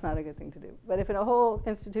that's not a good thing to do. But if a whole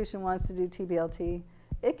institution wants to do TBLT,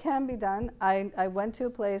 it can be done. I went to a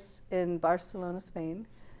place in Barcelona, Spain,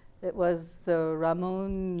 It was the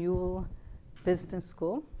Ramon Newell Business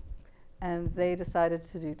School, and they decided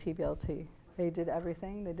to do TBLT. They did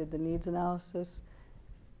everything. They did the needs analysis.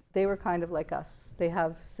 They were kind of like us. They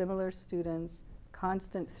have similar students,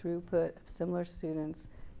 constant throughput of similar students.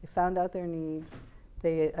 They found out their needs.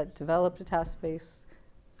 They developed a task-based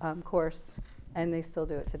course, and they still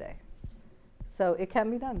do it today. So it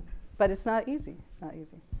can be done, but it's not easy. It's not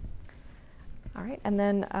easy. All right, and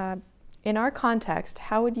then in our context,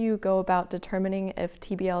 how would you go about determining if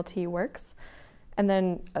TBLT works? And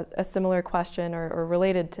then a similar question or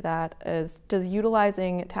related to that is, does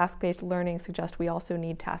utilizing task-based learning suggest we also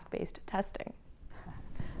need task-based testing?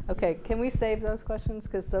 Okay, can we save those questions?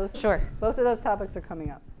 Because those, Sure. Both of those topics are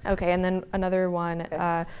coming up. Okay, and then another one,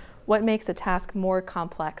 Okay. What makes a task more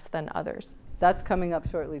complex than others? That's coming up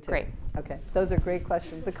shortly too. Great. Okay, those are great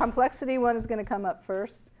questions. The complexity one is going to come up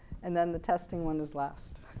first, and then the testing one is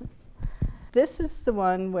last. This is the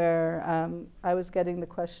one where I was getting the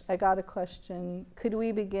question. I got a question: could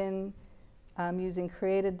we begin using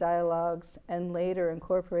created dialogues and later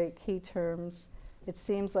incorporate key terms? It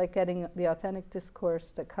seems like getting the authentic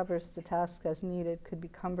discourse that covers the task as needed could be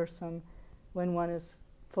cumbersome when one is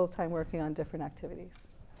full-time working on different activities.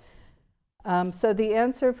 So the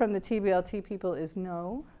answer from the TBLT people is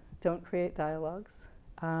no, don't create dialogues.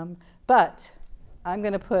 But I'm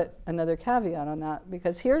going to put another caveat on that,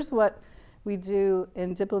 because here's what we do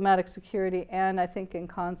in diplomatic security, and I think in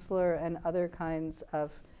consular and other kinds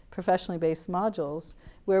of professionally based modules,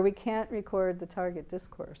 where we can't record the target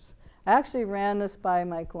discourse. I actually ran this by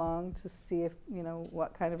Mike Long to see if,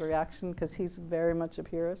 what kind of a reaction, because he's very much a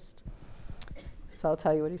purist. So I'll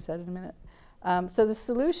tell you what he said in a minute. So the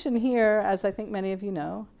solution here, as I think many of you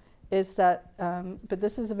know, is that, but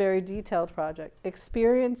this is a very detailed project,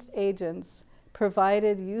 experienced agents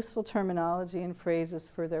provided useful terminology and phrases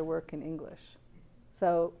for their work in English.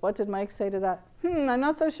 So what did Mike say to that? I'm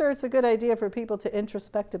not so sure it's a good idea for people to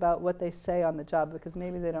introspect about what they say on the job, because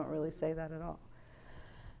maybe they don't really say that at all.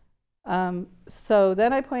 So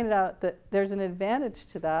then I pointed out that there's an advantage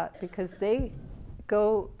to that, because they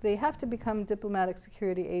have to become diplomatic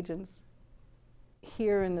security agents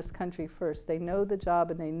here in this country first. They know the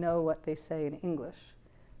job and they know what they say in English.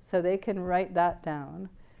 So they can write that down.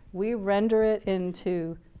 We render it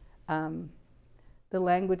into the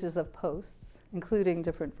languages of posts, including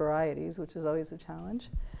different varieties, which is always a challenge.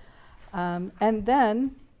 And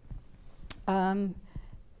then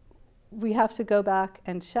we have to go back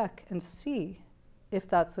and check and see if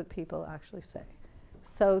that's what people actually say.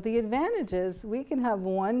 So the advantage is we can have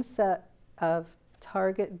one set of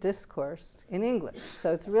target discourse in English.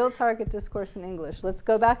 So it's real target discourse in English. Let's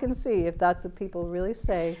go back and see if that's what people really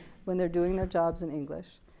say when they're doing their jobs in English.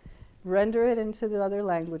 Render it into the other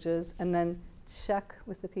languages, and then check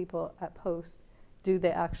with the people at post, do they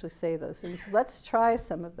actually say those things? Let's try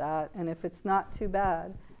some of that, and if it's not too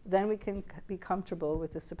bad, then we can be comfortable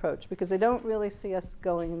with this approach, because they don't really see us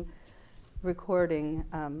recording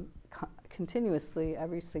continuously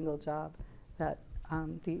every single job that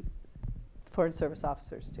the Foreign Service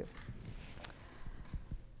officers do.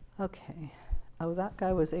 Okay. Oh, that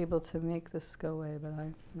guy was able to make this go away, but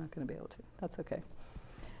I'm not going to be able to. That's okay.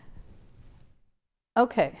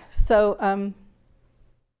 Okay, so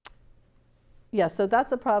yeah, so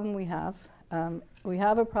that's a problem we have. We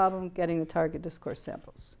have a problem getting the target discourse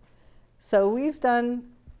samples. So we've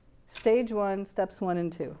done stage 1, steps 1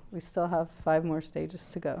 and 2. We still have 5 more stages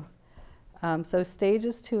to go. So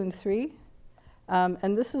stages 2 and 3.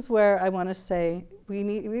 And this is where I want to say we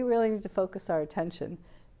really need to focus our attention,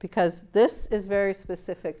 because this is very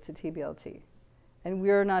specific to TBLT. And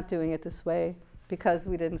we're not doing it this way because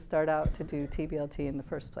we didn't start out to do TBLT in the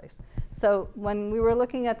first place. So when we were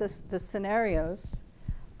looking at the scenarios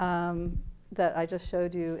that I just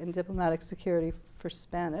showed you in diplomatic security for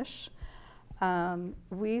Spanish,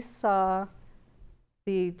 we saw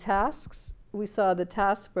the tasks. We saw the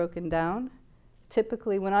tasks broken down.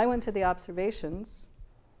 Typically, when I went to the observations,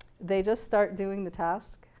 they just start doing the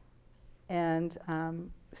task and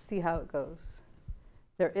see how it goes.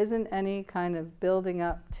 There isn't any kind of building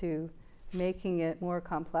up to making it more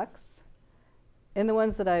complex in the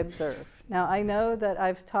ones that I observe. Now, I know that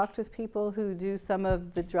I've talked with people who do some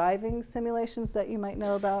of the driving simulations that you might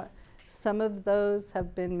know about. Some of those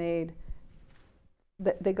have been made,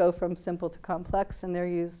 they go from simple to complex, and they're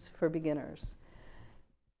used for beginners.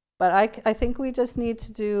 But I think we just need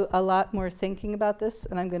to do a lot more thinking about this,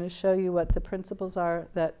 and I'm going to show you what the principles are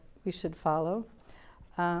that we should follow.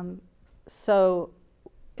 So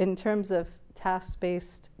in terms of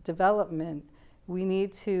task-based development, we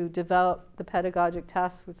need to develop the pedagogic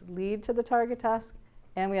tasks which lead to the target task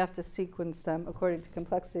and we have to sequence them according to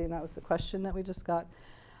complexity, and that was the question that we just got.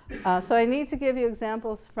 So I need to give you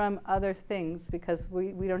examples from other things because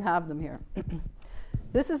we don't have them here.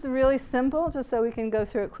 This is really simple, just so we can go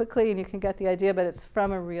through it quickly and you can get the idea, but it's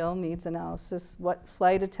from a real needs analysis, what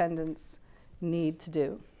flight attendants need to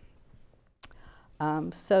do.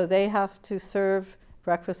 So they have to serve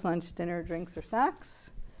breakfast, lunch, dinner, drinks, or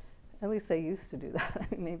snacks. At least they used to do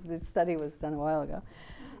that. Maybe the study was done a while ago.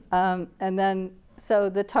 And then, so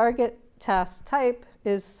the target task type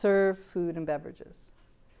is serve food and beverages.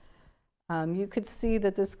 You could see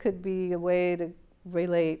that this could be a way to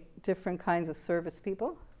relate different kinds of service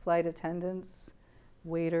people, flight attendants,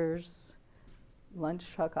 waiters,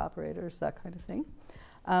 lunch truck operators, that kind of thing.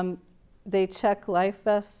 They check life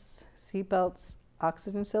vests, seatbelts,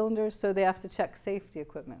 oxygen cylinders, so they have to check safety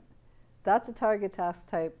equipment. That's a target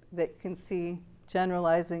task type that you can see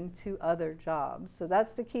generalizing to other jobs. So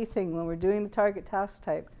that's the key thing. When we're doing the target task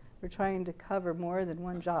type, we're trying to cover more than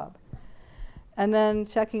one job. And then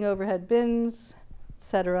checking overhead bins,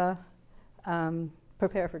 etc.,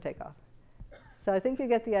 prepare for takeoff. So I think you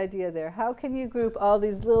get the idea there. How can you group all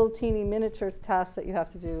these little teeny miniature tasks that you have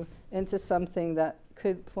to do into something that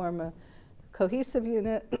could form a cohesive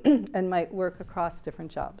unit and might work across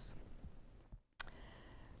different jobs?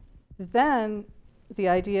 Then the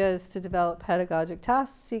idea is to develop pedagogic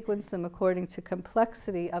tasks, sequence them according to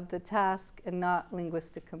complexity of the task and not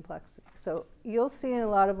linguistic complexity. So you'll see in a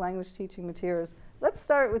lot of language teaching materials, let's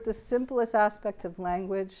start with the simplest aspect of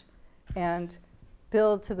language and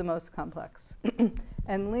build to the most complex.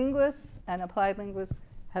 And linguists and applied linguists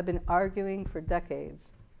have been arguing for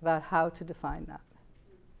decades about how to define that.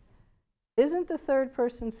 Isn't the third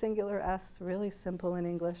person singular S really simple in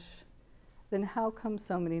English? Then how come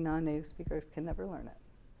so many non-native speakers can never learn it?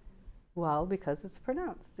 Well, because it's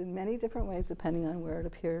pronounced in many different ways depending on where it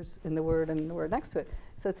appears in the word and the word next to it.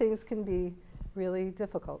 So things can be really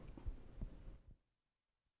difficult.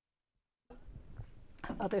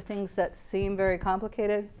 Other things that seem very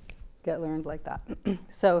complicated get learned like that.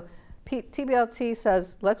 So TBLT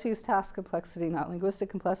says, let's use task complexity, not linguistic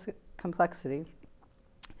complexity.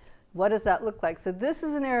 What does that look like? So this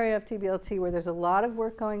is an area of TBLT where there's a lot of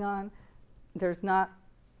work going on. There's not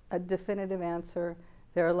a definitive answer.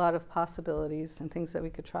 There are a lot of possibilities and things that we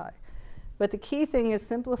could try. But the key thing is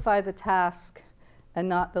simplify the task and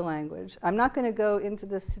not the language. I'm not going to go into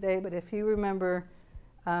this today, but if you remember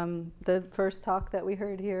the first talk that we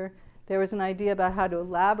heard here, there was an idea about how to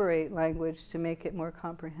elaborate language to make it more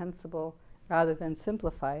comprehensible rather than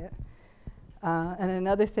simplify it. And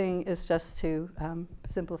another thing is just to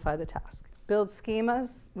simplify the task. Build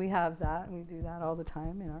schemas, we have that, and we do that all the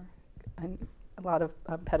time in our, and a lot of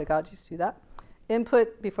pedagogies do that.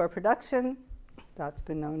 Input before production, that's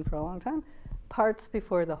been known for a long time. Parts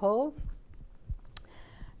before the whole.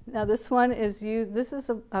 Now this one is used, this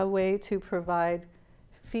is a way to provide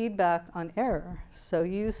feedback on error. So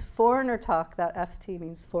use foreigner talk, that FT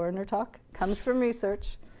means foreigner talk, comes from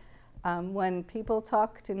research. When people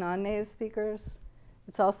talk to non-native speakers,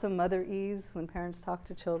 it's also motherese when parents talk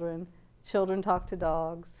to children. Children talk to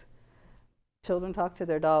dogs. Children talk to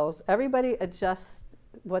their dolls. Everybody adjusts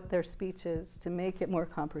what their speech is to make it more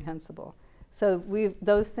comprehensible. So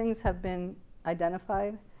those things have been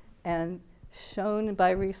identified and shown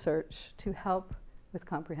by research to help with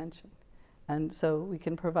comprehension. And so we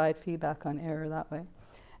can provide feedback on error that way.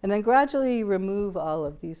 And then gradually remove all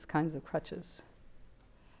of these kinds of crutches.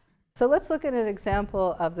 So let's look at an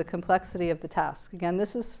example of the complexity of the task. Again,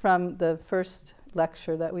 this is from the first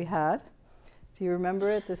lecture that we had. Do you remember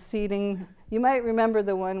it? The seating. You might remember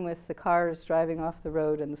the one with the cars driving off the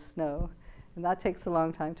road in the snow. And that takes a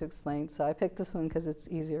long time to explain. So I picked this one because it's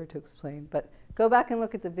easier to explain. But go back and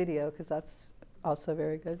look at the video because that's also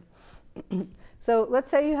very good. So let's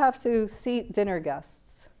say you have to seat dinner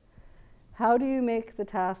guests. How do you make the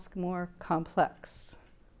task more complex?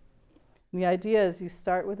 And the idea is you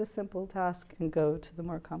start with a simple task and go to the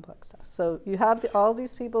more complex task. So you have all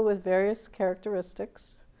these people with various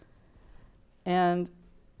characteristics. And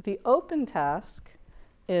the open task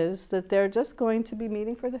is that they're just going to be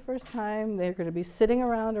meeting for the first time. They're going to be sitting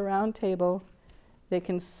around a round table. They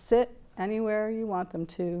can sit anywhere you want them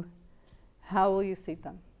to. How will you seat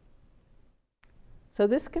them? So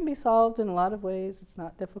this can be solved in a lot of ways. It's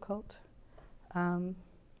not difficult.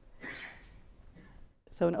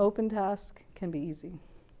 So an open task can be easy.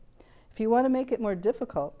 If you want to make it more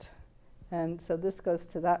difficult, and so this goes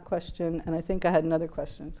to that question, and I think I had another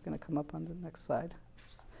question. It's going to come up on the next slide.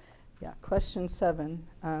 Oops. Yeah, question 7.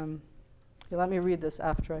 Let me read this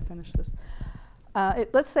after I finish this.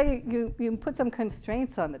 Let's say you put some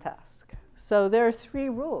constraints on the task. So there are 3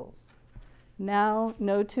 rules. Now,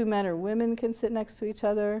 no two men or women can sit next to each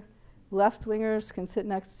other. Left-wingers can sit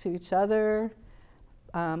next to each other,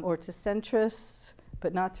 or to centrists,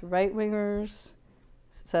 but not to right-wingers,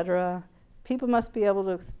 etc. People must be able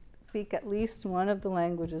to speak at least one of the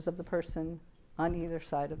languages of the person on either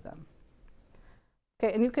side of them.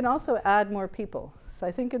 Okay, and you can also add more people. So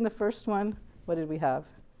I think in the first one, what did we have?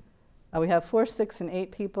 We have 4, 6, and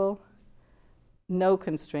 8 people. No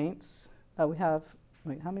constraints. We have,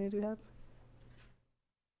 wait, how many do we have?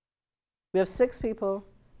 We have 6 people,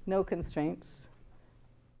 no constraints.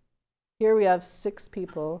 Here we have 6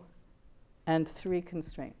 people and 3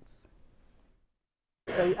 constraints.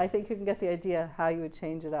 So I think you can get the idea how you would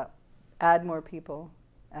change it up. Add more people,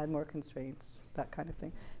 add more constraints, that kind of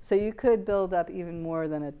thing. So you could build up even more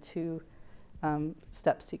than a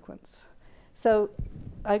 2-step sequence. So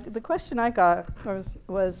the question I got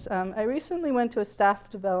was I recently went to a staff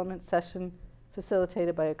development session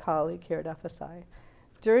facilitated by a colleague here at FSI.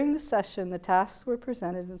 During the session, the tasks were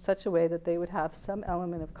presented in such a way that they would have some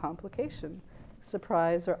element of complication,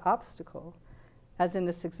 surprise, or obstacle, as in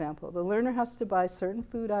this example. The learner has to buy certain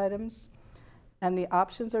food items, and the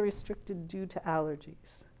options are restricted due to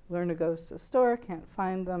allergies. Learner goes to the store, can't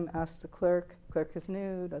find them, asks the clerk. Clerk is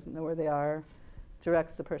new, doesn't know where they are,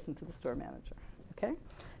 directs the person to the store manager. Okay?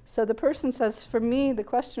 So the person says, for me, the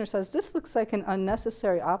questioner says, this looks like an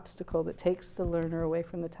unnecessary obstacle that takes the learner away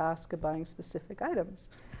from the task of buying specific items.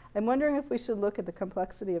 I'm wondering if we should look at the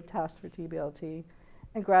complexity of tasks for TBLT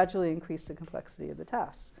and gradually increase the complexity of the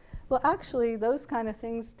tasks. Well, actually, those kind of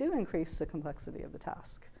things do increase the complexity of the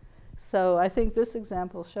task. So I think this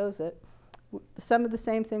example shows it. Some of the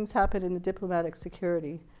same things happen in the diplomatic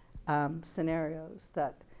security scenarios.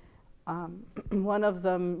 That one of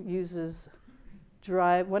them is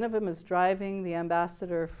driving the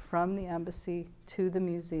ambassador from the embassy to the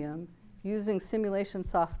museum using simulation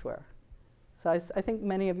software. So I think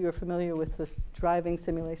many of you are familiar with this driving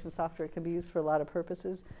simulation software. It can be used for a lot of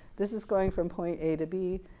purposes. This is going from point A to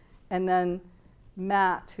B, and then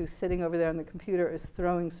Matt, who's sitting over there on the computer, is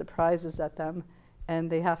throwing surprises at them, and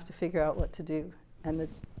they have to figure out what to do. And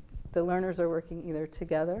the learners are working either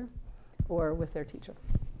together or with their teacher.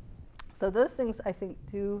 So those things, I think,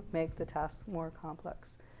 do make the task more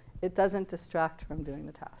complex. It doesn't distract from doing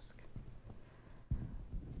the task.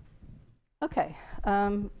 Okay,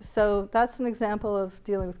 so that's an example of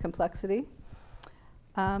dealing with complexity.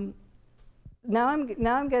 Now I'm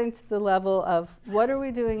getting to the level of what are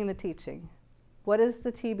we doing in the teaching? What is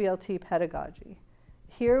the TBLT pedagogy?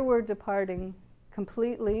 Here we're departing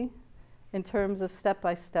completely in terms of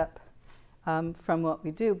step-by-step from what we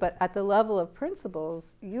do, but at the level of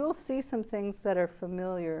principles, you'll see some things that are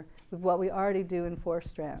familiar with what we already do in 4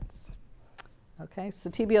 strands. Okay, so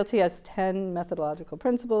TBLT has 10 methodological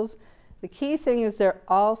principles. The key thing is they're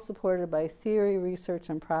all supported by theory, research,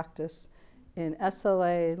 and practice in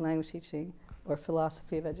SLA, language teaching, or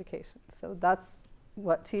philosophy of education. So that's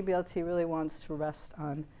what TBLT really wants to rest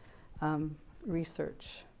on,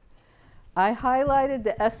 research. I highlighted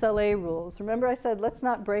the SLA rules. Remember I said, let's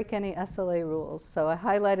not break any SLA rules. So I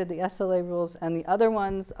highlighted the SLA rules, and the other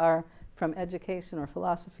ones are from education or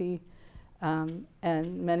philosophy. And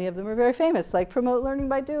many of them are very famous, like promote learning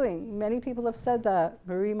by doing. Many people have said that.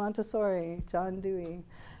 Marie Montessori, John Dewey.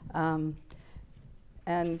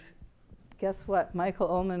 And guess what? Michael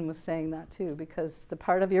Ullman was saying that too, because the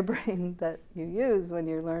part of your brain that you use when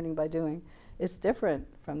you're learning by doing is different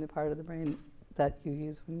from the part of the brain that you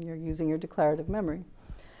use when you're using your declarative memory.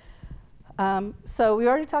 So we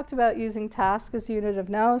already talked about using task as a unit of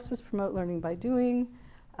analysis, promote learning by doing,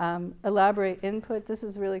 elaborate input. This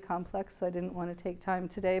is really complex, so I didn't want to take time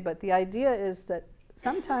today, but the idea is that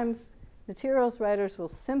sometimes materials writers will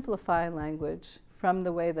simplify language from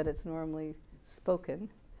the way that it's normally spoken,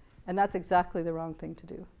 and that's exactly the wrong thing to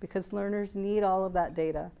do, because learners need all of that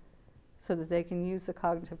data so that they can use the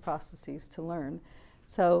cognitive processes to learn.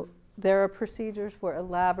 So there are procedures for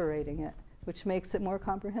elaborating it, which makes it more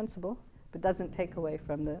comprehensible, but doesn't take away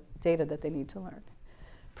from the data that they need to learn.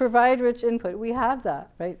 Provide rich input. We have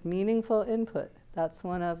that, right? Meaningful input. That's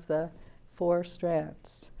one of the 4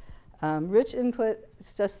 strands. Rich input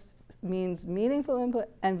just means meaningful input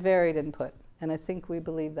and varied input. And I think we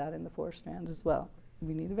believe that in the 4 strands as well.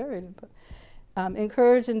 We need a varied input.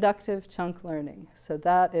 Encourage inductive chunk learning. So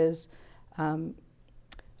that is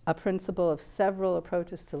a principle of several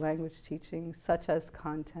approaches to language teaching, such as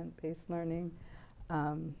content-based learning,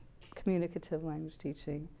 communicative language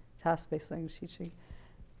teaching, task-based language teaching.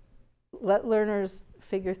 Let learners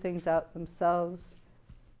figure things out themselves,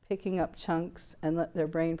 picking up chunks, and let their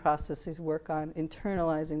brain processes work on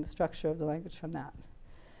internalizing the structure of the language from that.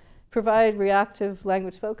 Provide reactive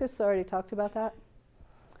language focus. I already talked about that.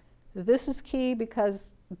 This is key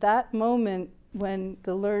because that moment when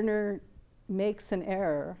the learner makes an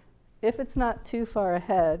error, if it's not too far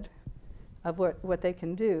ahead of what they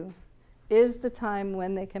can do, is the time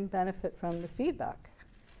when they can benefit from the feedback.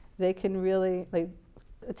 They can really, like,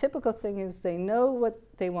 a typical thing is they know what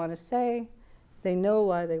they want to say, they know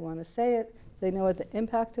why they want to say it, they know what the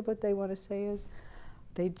impact of what they want to say is.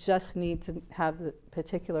 They just need to have the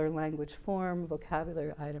particular language form,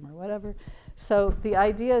 vocabulary item, or whatever. So the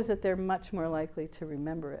idea is that they're much more likely to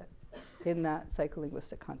remember it in that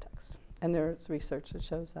psycholinguistic context. And there's research that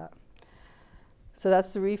shows that. So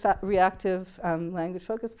that's the reactive language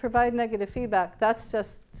focus. Provide negative feedback. That's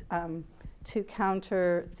just to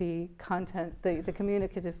counter the content, the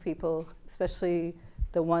communicative people, especially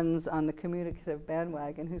the ones on the communicative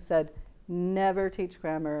bandwagon who said, never teach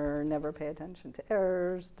grammar, never pay attention to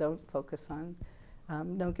errors, don't focus on,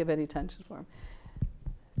 don't give any attention for them.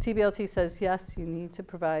 TBLT says, yes, you need to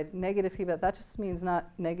provide negative feedback. That just means not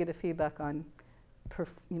negative feedback on,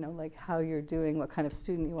 like how you're doing, what kind of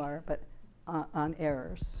student you are, but on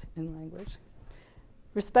errors in language.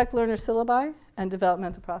 Respect learner syllabi and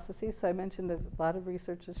developmental processes. So I mentioned there's a lot of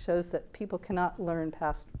research that shows that people cannot learn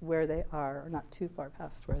past where they are, or not too far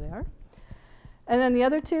past where they are. And then the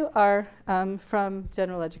other two are from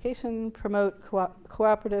general education, promote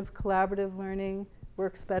cooperative, collaborative learning,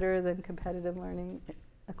 works better than competitive learning,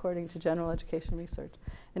 according to general education research.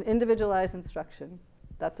 And individualized instruction,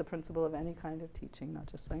 that's a principle of any kind of teaching,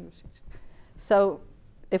 not just language teaching. So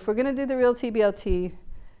if we're going to do the real TBLT,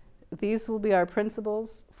 these will be our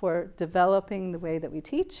principles for developing the way that we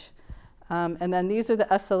teach. And then these are the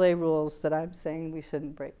SLA rules that I'm saying we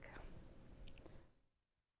shouldn't break.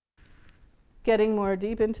 Getting more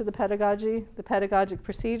deep into the pedagogy, the pedagogic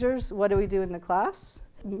procedures, what do we do in the class?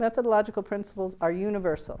 Methodological principles are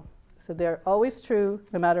universal. So they're always true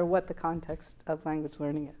no matter what the context of language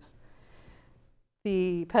learning is.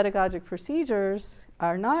 The pedagogic procedures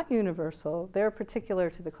are not universal. They're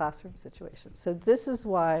particular to the classroom situation. So this is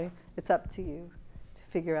why it's up to you to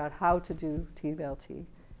figure out how to do TBLT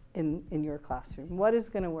in your classroom. What is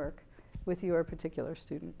going to work with your particular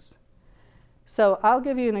students? So I'll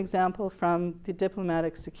give you an example from the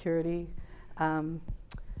diplomatic security.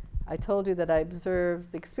 I told you that I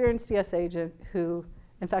observed the experienced DS agent who,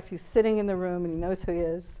 in fact, he's sitting in the room and he knows who he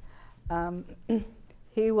is.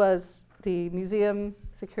 He was the museum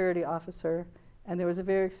security officer, and there was a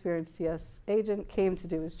very experienced DS agent, came to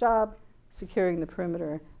do his job, securing the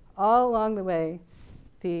perimeter. All along the way,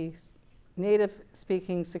 the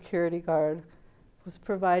native-speaking security guard was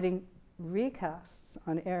providing recasts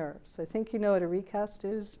on errors. I think you know what a recast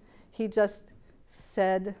is. He just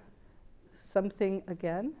said something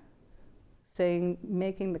again,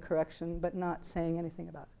 making the correction, but not saying anything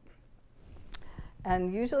about it.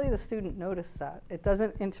 And usually the student noticed that. It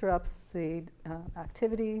doesn't interrupt the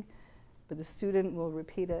activity, but the student will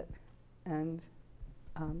repeat it. And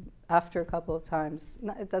after a couple of times,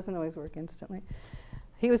 it doesn't always work instantly.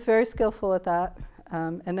 He was very skillful at that.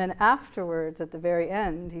 And then afterwards, at the very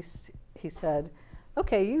end, he said,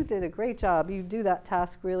 okay, you did a great job. You do that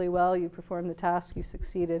task really well. You performed the task. You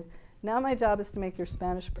succeeded. Now my job is to make your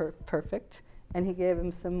Spanish perfect. And he gave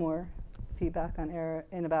him some more feedback on error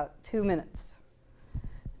in about 2 minutes.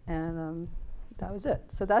 And that was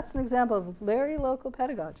it. So that's an example of very local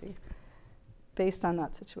pedagogy based on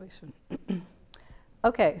that situation.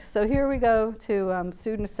 Okay, so here we go to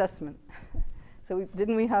student assessment. So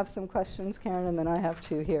didn't we have some questions, Karen? And then I have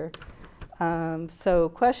 2 here. So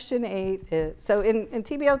question 8 is, so in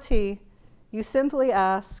TBLT, you simply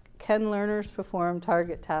ask, can learners perform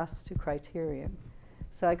target tasks to criterion?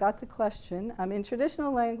 So I got the question. In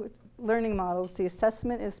traditional language learning models, the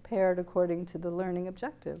assessment is paired according to the learning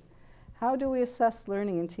objective. How do we assess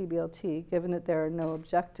learning in TBLT, given that there are no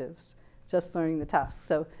objectives, just learning the task?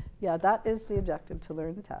 So yeah, that is the objective, to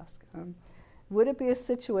learn the task. Would it be a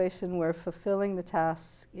situation where fulfilling the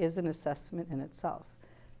task is an assessment in itself?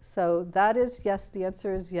 So that is yes, the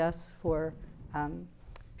answer is yes for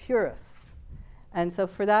purists. And so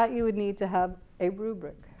for that, you would need to have a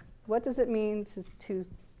rubric. What does it mean to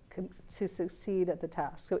succeed at the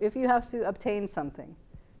task? So if you have to obtain something,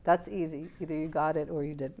 that's easy. Either you got it or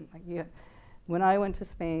you didn't. Like when I went to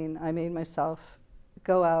Spain, I made myself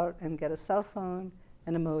go out and get a cell phone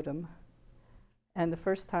and a modem. And the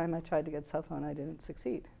first time I tried to get a cell phone, I didn't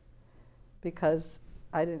succeed because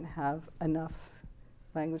I didn't have enough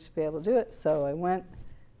language to be able to do it. So I went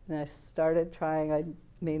and I started trying. I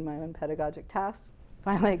made my own pedagogic tasks.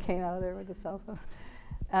 Finally, I came out of there with a cell phone.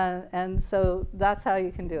 And so that's how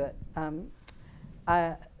you can do it.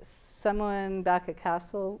 Someone back at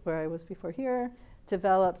Castle, where I was before here,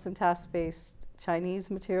 developed some task-based Chinese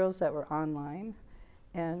materials that were online.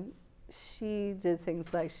 And she did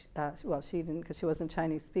things like, well, she didn't because she wasn't a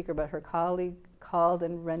Chinese speaker, but her colleague called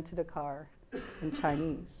and rented a car in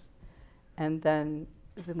Chinese. And then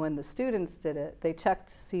when the students did it, they checked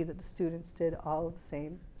to see that the students did all of the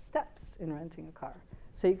same steps in renting a car.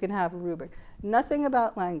 So you can have a rubric. Nothing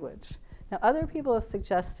about language. Now, other people have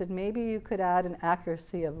suggested maybe you could add an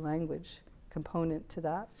accuracy of language component to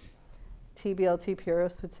that. TBLT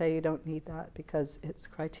purists would say you don't need that because it's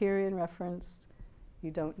criterion referenced.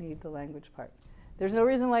 You don't need the language part. There's no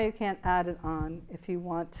reason why you can't add it on if you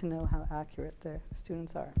want to know how accurate the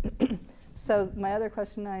students are. So my other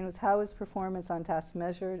question 9 was, how is performance on task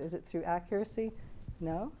measured? Is it through accuracy?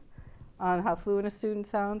 No. On how fluent a student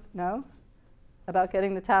sounds? No. About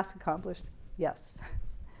getting the task accomplished? Yes.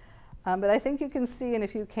 But I think you can see, and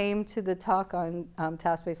if you came to the talk on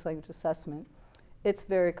task-based language assessment, it's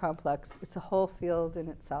very complex. It's a whole field in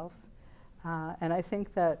itself. And I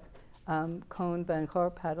think that Cohn Van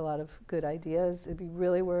Korp had a lot of good ideas. It'd be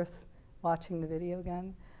really worth watching the video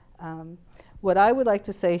again. What I would like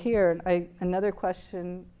to say here, and another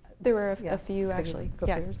question. There were a few actually.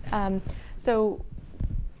 So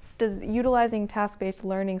does utilizing task-based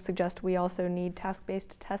learning suggest we also need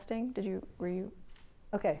task-based testing? Were you?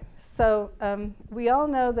 Okay, so we all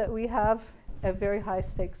know that we have a very high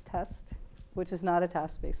stakes test, which is not a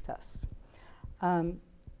task-based test.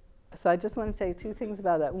 So I just want to say 2 things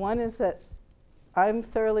about that. One is that I'm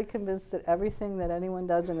thoroughly convinced that everything that anyone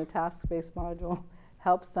does in a task-based module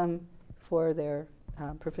helps them for their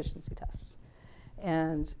proficiency tests.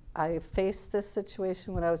 And I faced this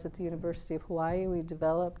situation when I was at the University of Hawaii. We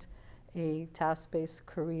developed a task-based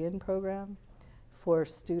Korean program for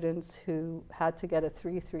students who had to get a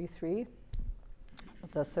 3-3-3.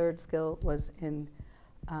 The third skill was in,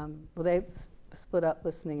 well, they split up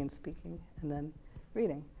listening and speaking and then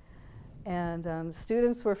reading. And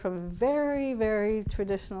students were from a very, very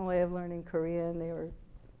traditional way of learning Korean. They were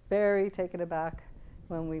very taken aback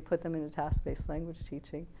when we put them into task-based language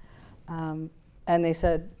teaching. And they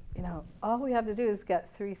said, you know, all we have to do is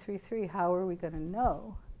get 3-3-3. How are we going to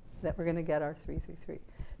know that we're going to get our 3-3-3?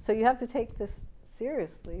 So you have to take this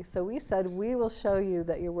seriously. So we said, we will show you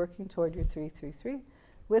that you're working toward your 3-3-3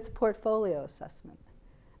 with portfolio assessment.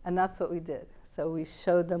 And that's what we did. So we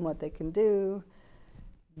showed them what they can do.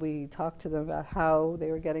 We talked to them about how they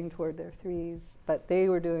were getting toward their 3s, but they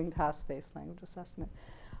were doing task-based language assessment.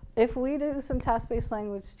 If we do some task-based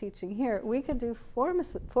language teaching here, we could do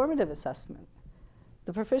formative assessment.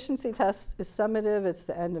 The proficiency test is summative. It's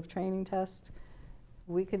the end of training test.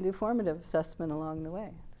 We can do formative assessment along the way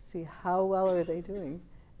to see how well are they doing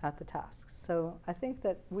at the tasks. So I think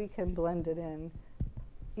that we can blend it in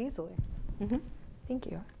easily. Mm-hmm. Thank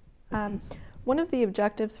you. One of the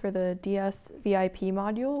objectives for the DS VIP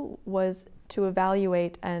module was to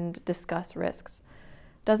evaluate and discuss risks.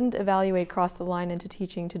 Doesn't evaluate cross the line into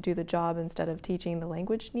teaching to do the job instead of teaching the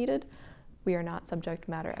language needed? We are not subject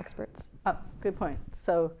matter experts. Oh, good point.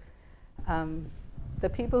 So the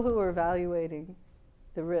people who are evaluating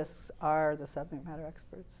the risks are the subject matter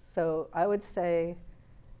experts. So I would say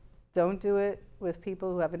don't do it with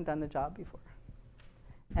people who haven't done the job before.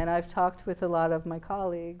 And I've talked with a lot of my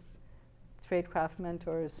colleagues, tradecraft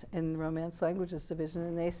mentors in the Romance Languages Division,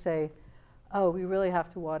 and they say, oh, we really have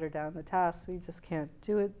to water down the tasks. We just can't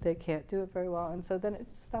do it. They can't do it very well. And so then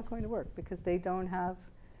it's just not going to work because they don't have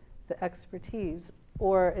the expertise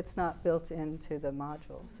or it's not built into the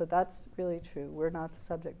module. So that's really true. We're not the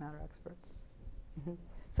subject matter experts. Mm-hmm.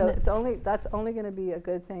 So that's only going to be a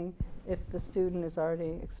good thing if the student is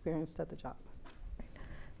already experienced at the job.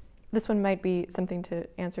 This one might be something to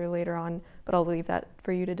answer later on, but I'll leave that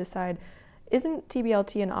for you to decide. Isn't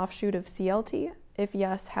TBLT an offshoot of CLT? If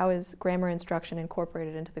yes, how is grammar instruction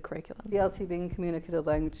incorporated into the curriculum? CLT being communicative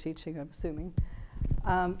language teaching, I'm assuming.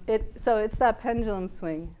 So it's that pendulum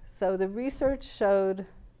swing. So the research showed a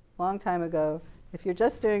long time ago, if you're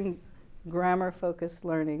just doing grammar-focused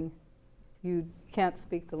learning, you can't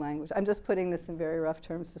speak the language. I'm just putting this in very rough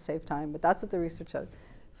terms to save time, but that's what the research showed.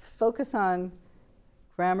 Focus on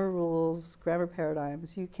grammar rules, grammar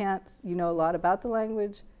paradigms. You know a lot about the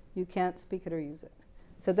language, you can't speak it or use it.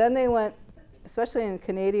 So then they went, especially in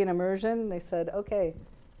Canadian immersion, they said, okay,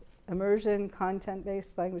 immersion,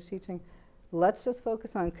 content-based language teaching, let's just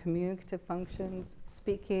focus on communicative functions,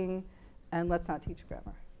 speaking, and let's not teach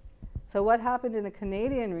grammar. So what happened in the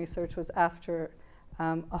Canadian research was after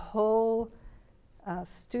a whole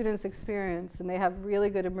student's experience, and they have really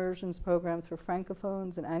good immersions programs for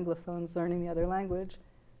Francophones and Anglophones learning the other language,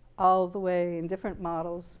 all the way in different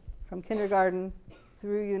models from kindergarten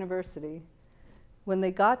through university. When they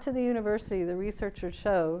got to the university, the researchers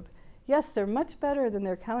showed, yes, they're much better than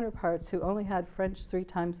their counterparts who only had French 3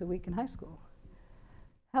 times a week in high school.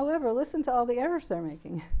 However, listen to all the errors they're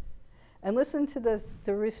making. And listen to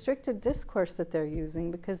the restricted discourse that they're using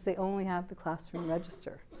because they only have the classroom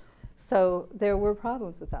register. So there were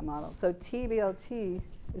problems with that model. So TBLT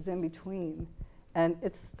is in between. And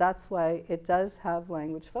that's why it does have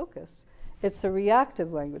language focus. It's a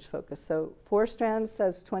reactive language focus. So 4 strands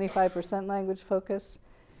says 25% language focus.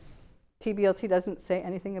 TBLT doesn't say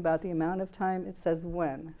anything about the amount of time. It says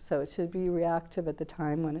when. So it should be reactive at the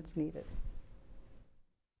time when it's needed.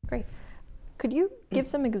 Great. Could you give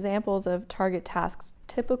some examples of target tasks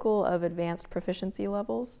typical of advanced proficiency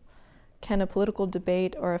levels? Can a political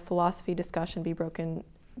debate or a philosophy discussion be broken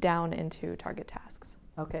down into target tasks?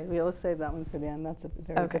 Okay, let's save that one for the end. That's a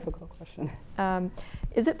very difficult question.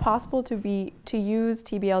 Is it possible to use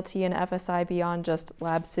TBLT and FSI beyond just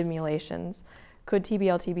lab simulations? Could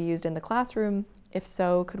TBLT be used in the classroom? If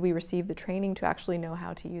so, could we receive the training to actually know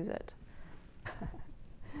how to use it?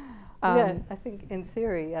 Yeah, I think in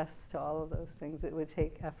theory, yes, to all of those things. It would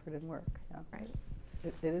take effort and work. Yeah. Right.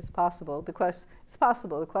 It is possible. It's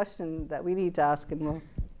possible. The question that we need to ask, and we'll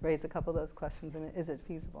raise a couple of those questions, is it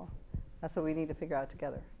feasible? That's what we need to figure out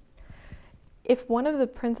together. If one of the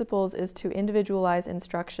principles is to individualize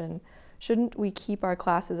instruction, shouldn't we keep our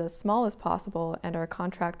classes as small as possible and our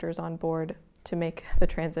contractors on board to make the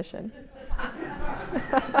transition?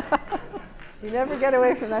 You never get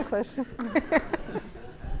away from that question.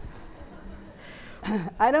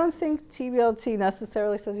 I don't think TBLT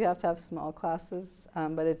necessarily says you have to have small classes,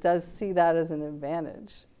 but it does see that as an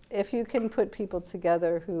advantage if you can put people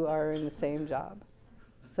together who are in the same job.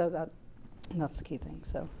 So that's the key thing.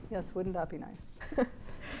 So yes, wouldn't that be nice?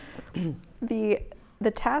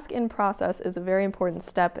 The task in process is a very important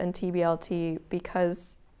step in TBLT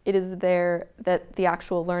because it is there that the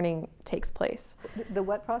actual learning takes place. The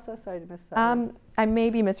what process? Sorry, I missed that word. I may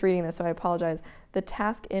be misreading this, so I apologize. The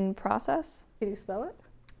task in process. Can you spell it?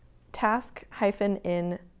 Task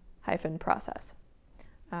 -in process.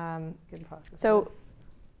 In process. So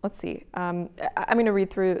let's see. I'm going to read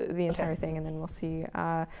through the entire thing and then we'll see.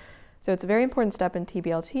 So it's a very important step in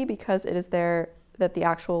TBLT because it is there that the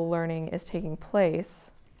actual learning is taking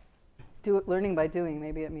place. Learning by doing,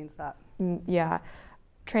 maybe it means that. Yeah.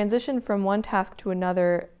 Transition from one task to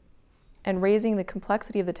another and raising the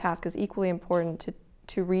complexity of the task is equally important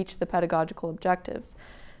to reach the pedagogical objectives.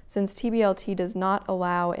 Since TBLT does not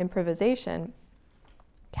allow improvisation,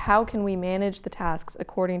 how can we manage the tasks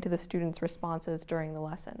according to the students' responses during the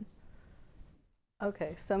lesson?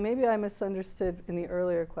 Okay, so maybe I misunderstood in the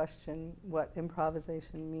earlier question what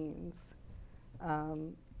improvisation means.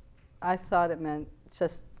 I thought it meant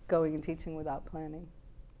just going and teaching without planning.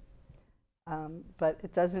 But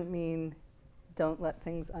it doesn't mean don't let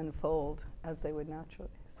things unfold as they would naturally.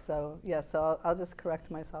 So yes, so I'll just correct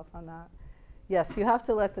myself on that. Yes, you have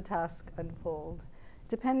to let the task unfold,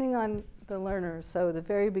 depending on the learners. So the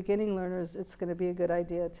very beginning learners, it's going to be a good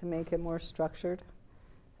idea to make it more structured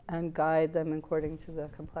and guide them according to the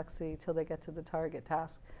complexity till they get to the target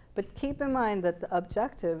task. But keep in mind that the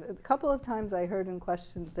objective, a couple of times I heard in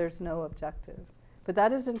questions, there's no objective. But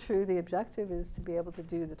that isn't true. The objective is to be able to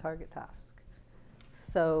do the target task.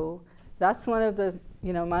 So that's one of the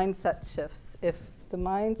mindset shifts. If the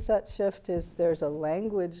mindset shift is there's a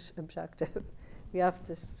language objective, we have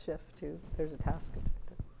to shift to there's a task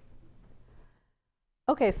objective.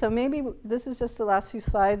 Okay, so maybe this is just the last few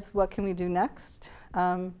slides. What can we do next?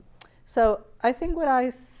 So I think what I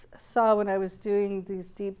saw when I was doing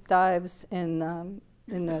these deep dives in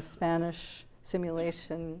the Spanish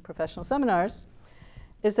simulation professional seminars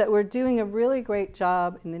is that we're doing a really great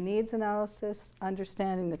job in the needs analysis,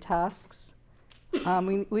 understanding the tasks.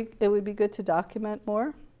 It would be good to document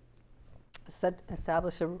more,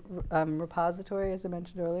 establish a repository, as I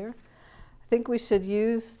mentioned earlier. I think we should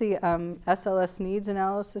use the SLS needs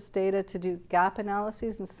analysis data to do gap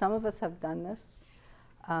analyses, and some of us have done this.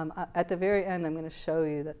 At the very end, I'm going to show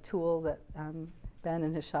you the tool that Ben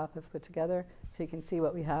and his shop have put together so you can see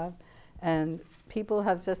what we have. And people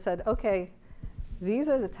have just said, okay, these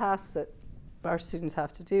are the tasks that our students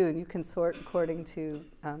have to do, and you can sort according to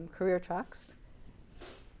career tracks.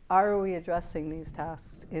 Are we addressing these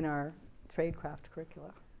tasks in our tradecraft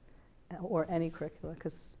curricula or any curricula?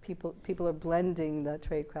 Because people are blending the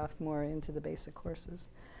tradecraft more into the basic courses.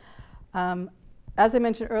 As I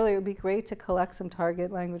mentioned earlier, it would be great to collect some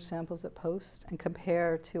target language samples at post and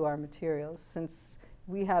compare to our materials, since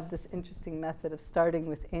we have this interesting method of starting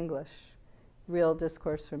with English real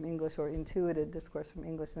discourse from English or intuited discourse from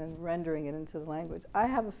English and then rendering it into the language. I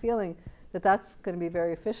have a feeling that that's going to be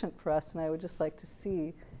very efficient for us, and I would just like to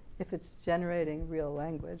see if it's generating real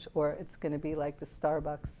language or it's going to be like the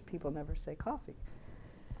Starbucks, people never say coffee.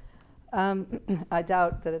 I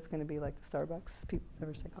doubt that it's going to be like the Starbucks, people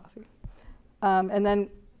never say coffee. And then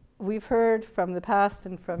we've heard from the past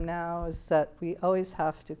and from now is that we always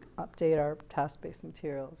have to update our task-based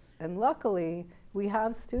materials. And luckily, we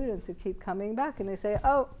have students who keep coming back and they say,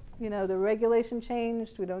 oh, you know, the regulation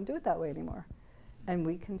changed, we don't do it that way anymore. And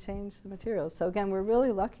we can change the materials. So again, we're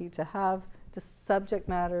really lucky to have the subject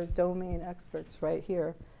matter domain experts right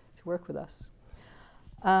here to work with us.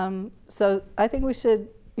 So I think we should,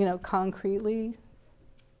 you know, concretely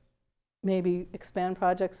maybe expand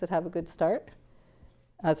projects that have a good start.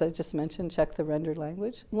 As I just mentioned, check the rendered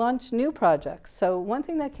language. Launch new projects. So one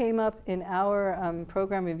thing that came up in our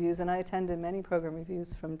program reviews, and I attended many program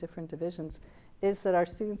reviews from different divisions, is that our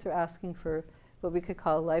students are asking for what we could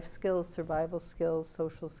call life skills, survival skills,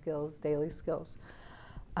 social skills, daily skills.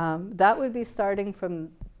 That would be starting from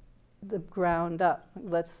the ground up.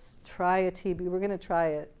 Let's try a TB. We're going to try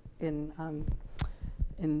it in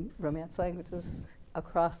Romance languages,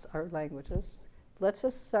 across our languages. Let's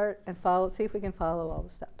just start and follow, see if we can follow all the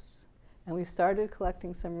steps. And we've started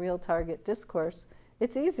collecting some real target discourse.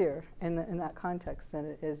 It's easier in that context than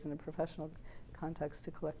it is in a professional context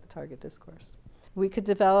to collect the target discourse. We could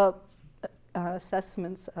develop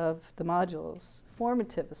assessments of the modules,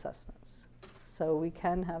 formative assessments. So we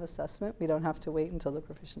can have assessment. We don't have to wait until the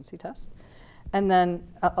proficiency test. And then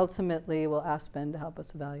ultimately, we'll ask Ben to help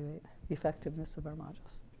us evaluate the effectiveness of our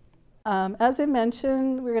modules. As I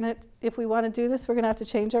mentioned, if we want to do this, we're going to have to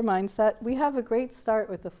change our mindset. We have a great start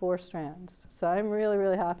with the 4 strands. So I'm really,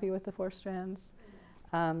 really happy with the 4 strands.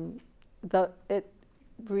 It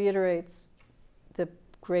reiterates the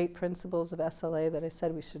great principles of SLA that I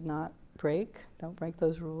said we should not break. Don't break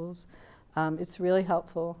those rules. It's really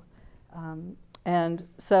helpful. And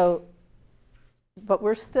so, but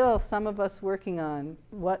we're still, some of us, working on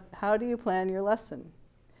how do you plan your lesson?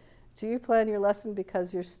 Do you plan your lesson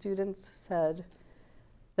because your students said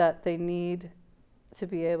that they need to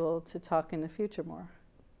be able to talk in the future more?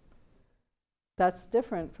 That's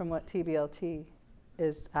different from what TBLT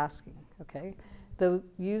is asking, okay?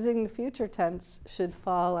 Using the future tense should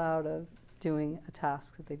fall out of doing a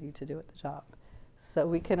task that they need to do at the job. So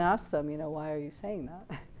we can ask them, you know, why are you saying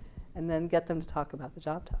that? And then get them to talk about the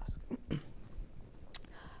job task.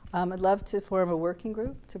 I'd love to form a working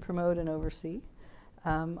group to promote and oversee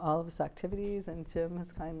all of his activities, and Jim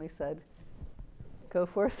has kindly said, go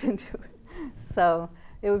forth and do it. So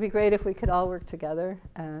it would be great if we could all work together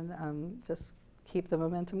and just keep the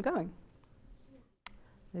momentum going.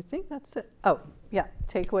 I think that's it. Oh, yeah,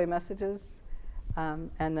 takeaway messages. And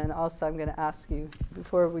then also I'm going to ask you,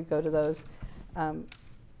 before we go to those,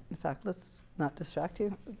 in fact, let's not distract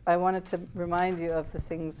you. I wanted to remind you of the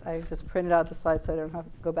things. I just printed out the slides so I don't have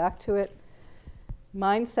to go back to it.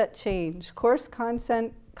 Mindset change. Course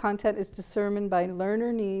content is determined by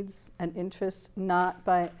learner needs and interests, not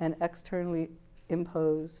by an externally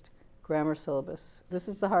imposed grammar syllabus. This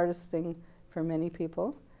is the hardest thing for many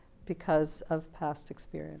people because of past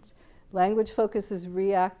experience. Language focus is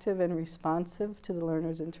reactive and responsive to the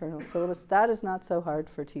learner's internal syllabus. That is not so hard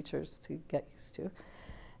for teachers to get used to.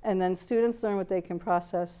 And then students learn what they can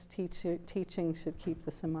process. Teaching should keep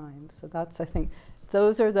this in mind. So that's, I think,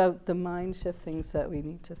 those are the mind shift things that we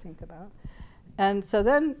need to think about. And so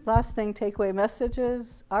then, last thing, takeaway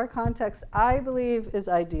messages. Our context, I believe, is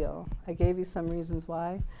ideal. I gave you some reasons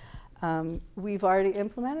why. We've already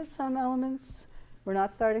implemented some elements. We're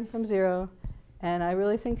not starting from zero. And I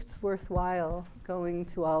really think it's worthwhile going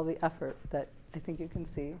to all the effort that I think you can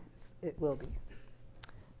see it will be.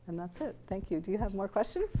 And that's it. Thank you. Do you have more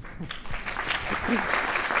questions?